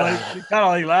 kind of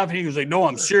like laughing. He was like, no,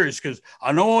 I'm serious, because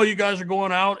I know all you guys are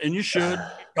going out, and you should.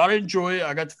 Gotta enjoy it.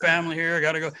 I got the family here. I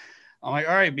gotta go. I'm like,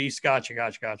 all right, Beast, gotcha.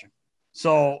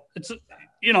 So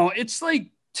it's like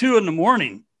 2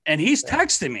 a.m, and he's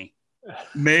texting me.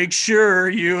 Make sure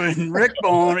you and Rick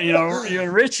Bone, you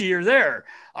and Richie are there.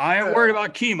 I ain't worried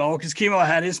about Chemo, because Chemo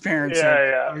had his parents,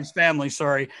 his family,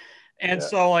 sorry. And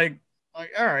so like,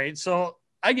 all right. So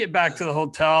I get back to the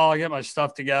hotel. I get my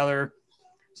stuff together.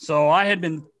 So I had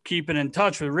been keeping in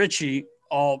touch with Richie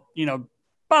all,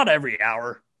 about every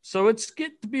hour. So it's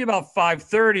get to be about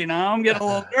 5:30 now. I'm getting a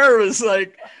little nervous,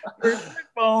 like, where's Rick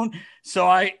Bone? So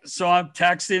I'm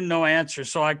texting, no answer.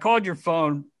 So I called your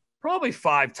phone probably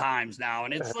 5 times now.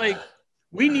 And it's like,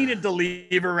 we needed to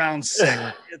leave around 6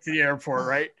 to get to the airport,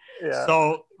 right? Yeah.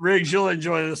 So Riggs, you'll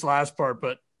enjoy this last part,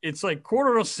 but it's like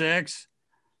 5:45,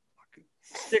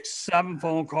 6, 7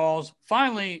 phone calls.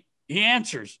 Finally, he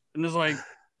answers, and there's like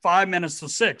 5 minutes to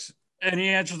 6. And he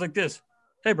answers like this: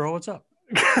 hey, bro, what's up?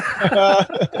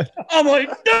 I'm like,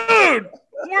 dude,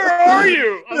 where are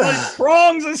you? I'm like,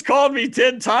 Prongs has called me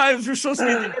 10 times. We're supposed to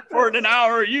be at the airport in an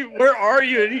hour. Where are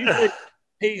you? And he's like,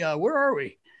 hey, where are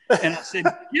we? And I said,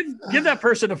 give that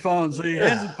person a phone. So he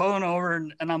hands the phone over,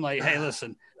 and I'm like, hey,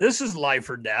 listen, this is life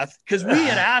or death. Because we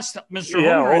had asked Mr.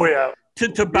 Homer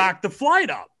to back the flight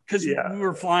up, because we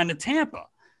were flying to Tampa.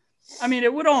 I mean,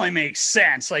 it would only make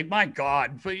sense. Like, my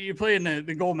God, but you play in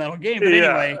the gold medal game.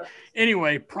 But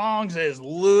anyway, Prongs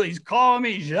he's calling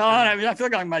me, he's yelling at me. I feel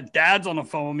like my dad's on the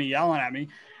phone with me yelling at me.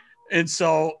 And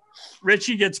so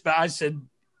Richie gets back. I said,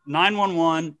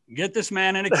 911, get this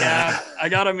man in a cab. I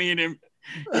got to meet him.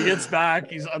 He gets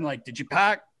back. I'm like, did you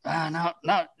pack? No,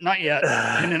 not yet.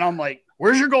 And then I'm like,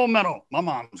 where's your gold medal? My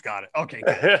mom's got it. Okay,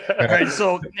 good. All right.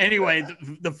 So anyway,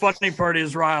 the funny part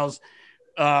is, Riles,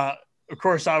 of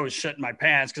course, I was shitting my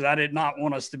pants because I did not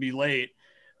want us to be late.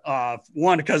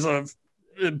 One, because of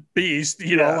the Beast,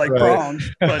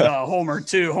 Prongs, but Homer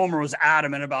too. Homer was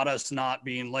adamant about us not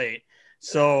being late.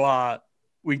 So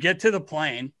we get to the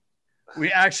plane.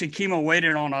 Chemo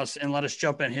waited on us and let us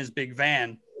jump in his big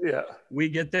van. Yeah. We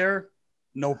get there,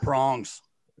 no Prongs.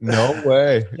 No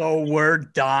way. So we're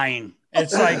dying.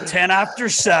 It's like 10 after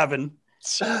 7.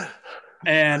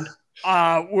 And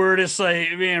we're just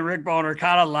like, me and Rick Bone are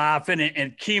kind of laughing,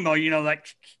 and Chemo,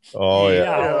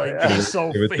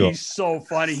 he's so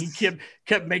funny. He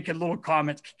kept making little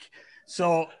comments.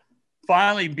 So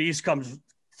finally, Beast comes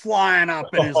flying up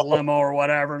in his limo or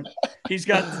whatever. He's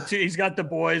got the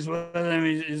boys with him,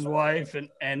 his wife,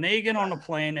 and they get on the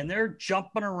plane, and they're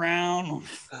jumping around.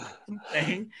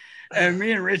 And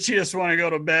me and Richie just want to go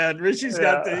to bed. Richie's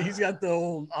got the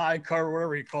old iCar,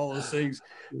 whatever you call those things.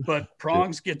 But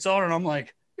Prongs gets on, and I'm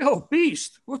like, yo,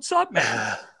 Beast, what's up,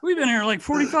 man? We've been here like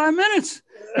 45 minutes.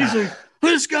 He's like,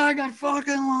 this guy got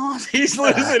fucking lost. He's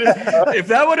losing it. If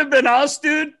that would have been us,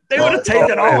 dude, they would have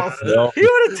taken off. He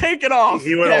would have taken off.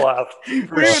 He would have left.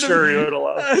 For sure, he would have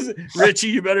left. Richie,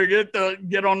 you better get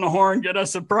on the horn, get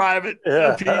us a private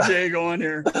PJ going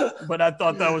here. But I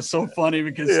thought that was so funny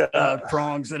because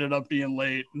Prongs ended up being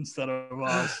late instead of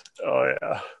us. Oh,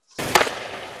 yeah.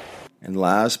 And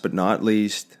last but not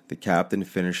least, the captain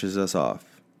finishes us off.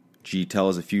 G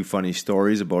tells a few funny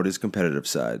stories about his competitive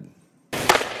side.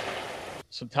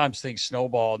 Sometimes things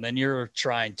snowball, and then you're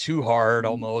trying too hard,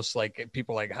 almost like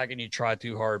people are like, how can you try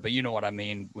too hard? But you know what I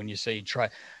mean when you say you try.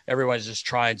 Everyone's just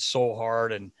trying so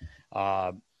hard, and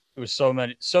it was so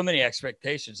many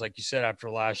expectations, like you said, after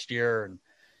last year,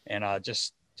 and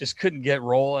just couldn't get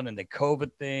rolling. And the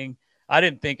COVID thing, I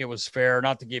didn't think it was fair.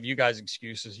 Not to give you guys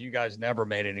excuses, you guys never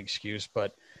made an excuse,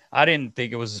 but I didn't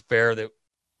think it was fair that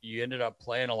you ended up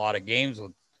playing a lot of games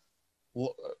with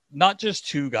not just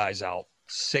 2 guys out,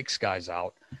 6 guys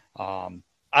out.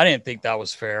 I didn't think that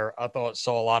was fair. I thought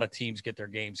saw a lot of teams get their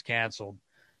games canceled,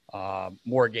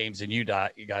 more games than you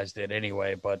guys did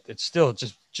anyway. But it's still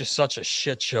just such a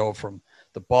shit show. From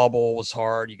the bubble was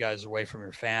hard. You guys are away from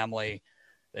your family,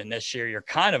 and this year you're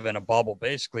kind of in a bubble,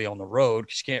 basically on the road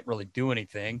because you can't really do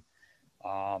anything.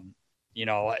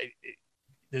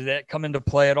 Did that come into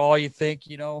play at all, you think,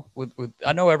 with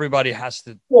I know everybody has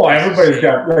to. Well, everybody's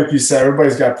got, like you said,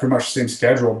 everybody's got pretty much the same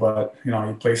schedule, but,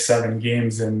 you play 7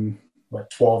 games in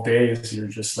 12 days. You're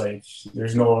just like,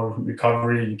 there's no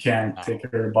recovery. You can't take care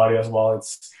of your body as well.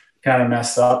 It's kind of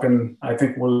messed up. And I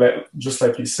think just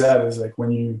like you said, is like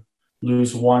when you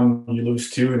lose 1, you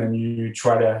lose 2, and then you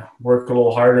try to work a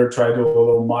little harder, try to do a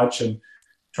little much and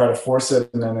try to force it.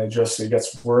 And then it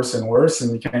gets worse and worse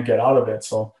and you can't get out of it.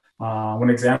 So, one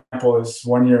example is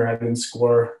 1 year I didn't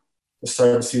score the start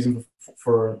of the season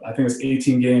for I think it was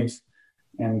 18 games,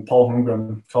 and Paul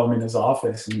Holmgren called me in his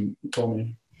office and told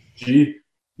me, "Gee,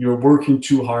 you're working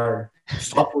too hard.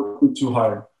 Stop working too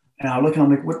hard." And I look and I'm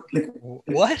like, "What?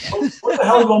 What the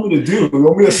hell do you want me to do? You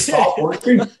want me to stop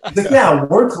working?" He's like, "Yeah,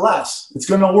 work less. It's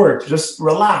gonna work. Just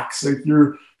relax. Like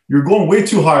you're going way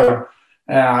too hard."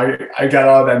 And I got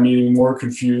out of that meeting more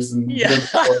confused and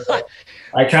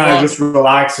I kind of just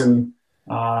relaxed and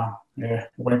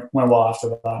went well after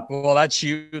that. Well, that's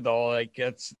you though. Like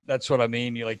that's what I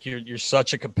mean. You're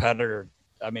such a competitor.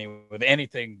 I mean, with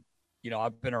anything,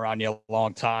 I've been around you a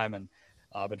long time, and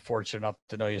I've been fortunate enough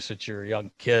to know you since you're a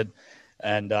young kid,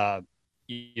 and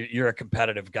you're a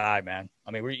competitive guy, man.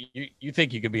 I mean, you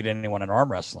think you could beat anyone in arm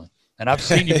wrestling. And I've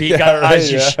seen you beat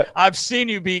guys. I've seen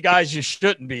you beat guys you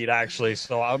shouldn't beat, actually.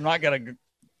 So I'm not gonna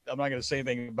say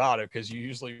anything about it because you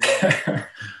usually.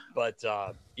 But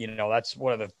that's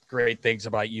one of the great things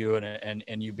about you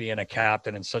and you being a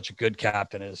captain, and such a good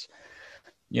captain is,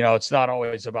 it's not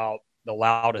always about the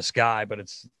loudest guy, but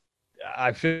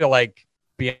I feel like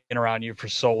being around you for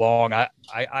so long,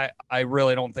 I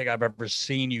really don't think I've ever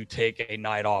seen you take a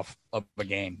night off of a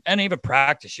game, and even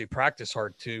practice. You practice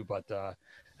hard too, but.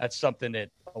 That's something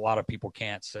that a lot of people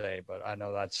can't say, but I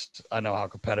know how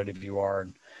competitive you are.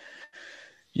 And,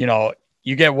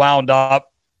 you get wound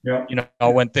up,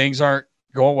 when things aren't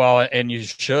going well, and you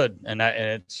should. And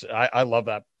I love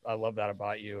that. I love that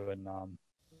about you. And,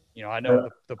 I know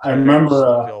I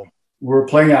remember we were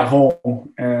playing at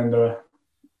home, and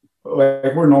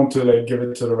we're known to give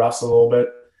it to the refs a little bit.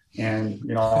 And,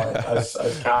 as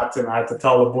captain, I had to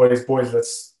tell the boys,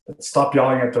 let's stop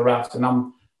yelling at the refs. And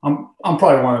I'm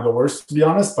probably one of the worst, to be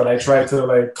honest, but I try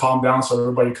to calm down so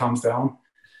everybody calms down.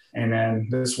 And then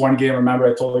this one game, I remember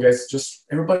I told the guys, just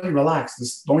everybody relax.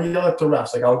 Just don't yell at the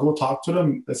refs. I'll go talk to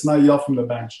them. Let's not yell from the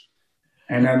bench.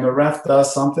 And then the ref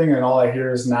does something, and all I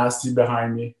hear is Nasty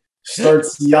behind me.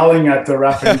 Starts yelling at the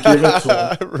ref and give it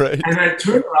to him. Right. And I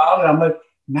turn around and I'm like,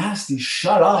 Nasty,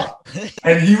 shut up.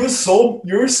 And you were so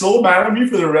mad at me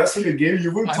for the rest of the game.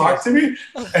 You wouldn't talk to me.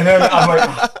 And then I'm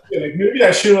like maybe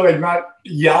I should have not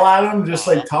yell at him, just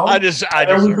tell him.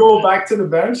 And we go back to the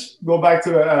bench, go back to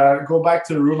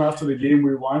the room after the game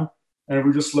we won. And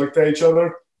we just looked at each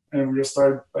other and we just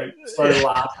started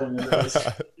laughing.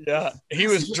 Yeah, he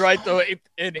was right though.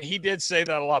 And he did say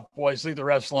that a lot, boys, leave the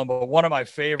refs alone. But one of my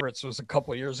favorites was a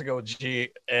couple of years ago,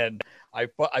 and I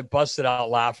busted out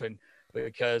laughing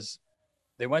because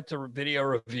they went to video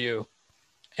review,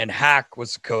 and Hack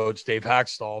was the coach, Dave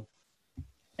Hackstall.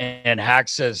 And Hack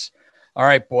says, all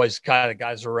right, boys, kind of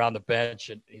guys are around the bench.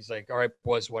 And he's like, all right,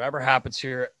 boys, whatever happens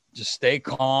here, just stay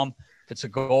calm. If it's a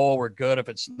goal, we're good. If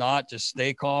it's not, just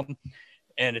stay calm.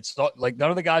 And it's not, none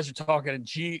of the guys are talking. And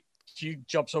G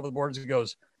jumps over the boards and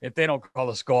goes, if they don't call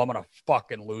this goal, I'm going to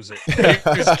fucking lose it. He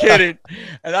was kidding.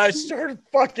 And I started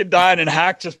fucking dying, and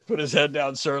Hack just put his head down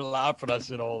and started laughing. I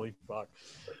said, holy fuck.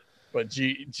 But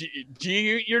G,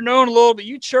 you're known a little bit.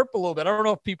 You chirp a little bit. I don't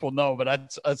know if people know, but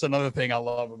that's another thing I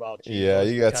love about you. Yeah,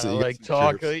 you got to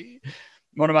talk.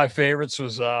 One of my favorites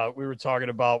was we were talking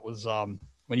about was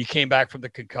when you came back from the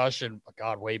concussion.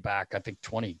 God, way back, I think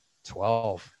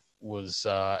 2012 was.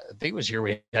 I think it was here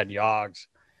we had Yogs,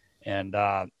 and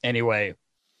anyway,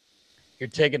 you're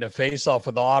taking a face off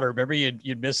with Otter. Remember,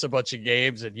 you'd miss a bunch of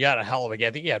games, and you had a hell of a game.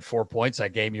 I think you had 4 points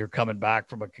that game. You're coming back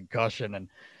from a concussion, and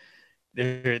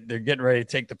they're getting ready to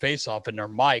take the face off, and they're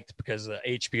mic'd because the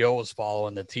HBO was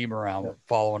following the team around,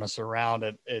 following us around.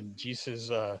 And G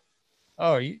says,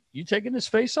 "Oh, you taking this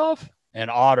face off?" And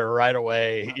Otter right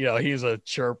away, he's a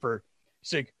chirper.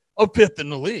 He's like, "I'm 5th in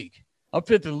the league. I'm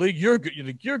 5th in the league. You're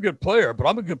good. You're a good player, but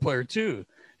I'm a good player too."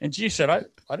 And G said, "I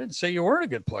didn't say you weren't a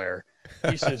good player."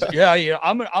 He says, yeah,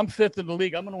 I'm 5th in the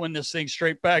league. I'm going to win this thing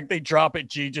straight back. They drop it,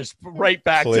 G, just right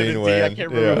back to the D. I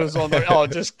can't remember who was on there. Oh,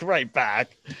 just right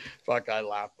back. Fuck, I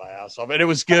laughed my ass off. And it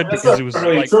was good because it was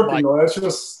really like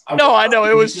no, I know.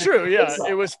 It was true. Yeah,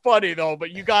 it was funny, though.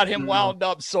 But you got him wound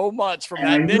up so much from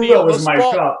that video. I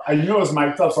knew it was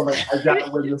mic'd up. So I'm like, I got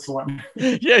to win this one.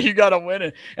 Yeah, you got to win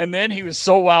it. And then he was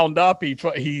so wound up. He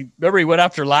remember he went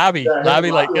after Labby.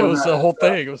 Labby, like, it was the whole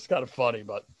thing. It was kind of funny,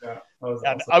 but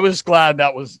awesome. I was glad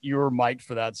you were mic'd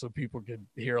for that so people could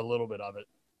hear a little bit of it.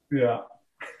 Yeah.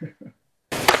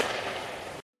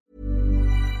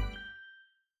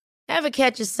 Ever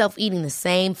catch yourself eating the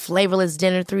same flavorless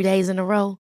dinner 3 days in a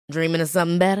row? Dreaming of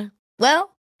something better?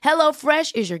 Well,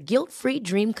 HelloFresh is your guilt-free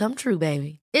dream come true,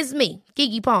 baby. It's me,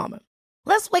 Keke Palmer.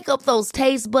 Let's wake up those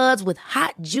taste buds with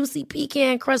hot, juicy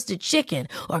pecan-crusted chicken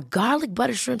or garlic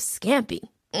butter shrimp scampi.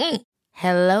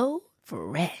 Hello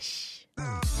Fresh.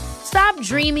 Stop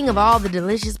dreaming of all the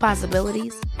delicious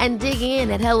possibilities and dig in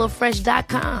at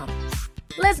HelloFresh.com.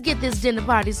 Let's get this dinner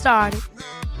party started.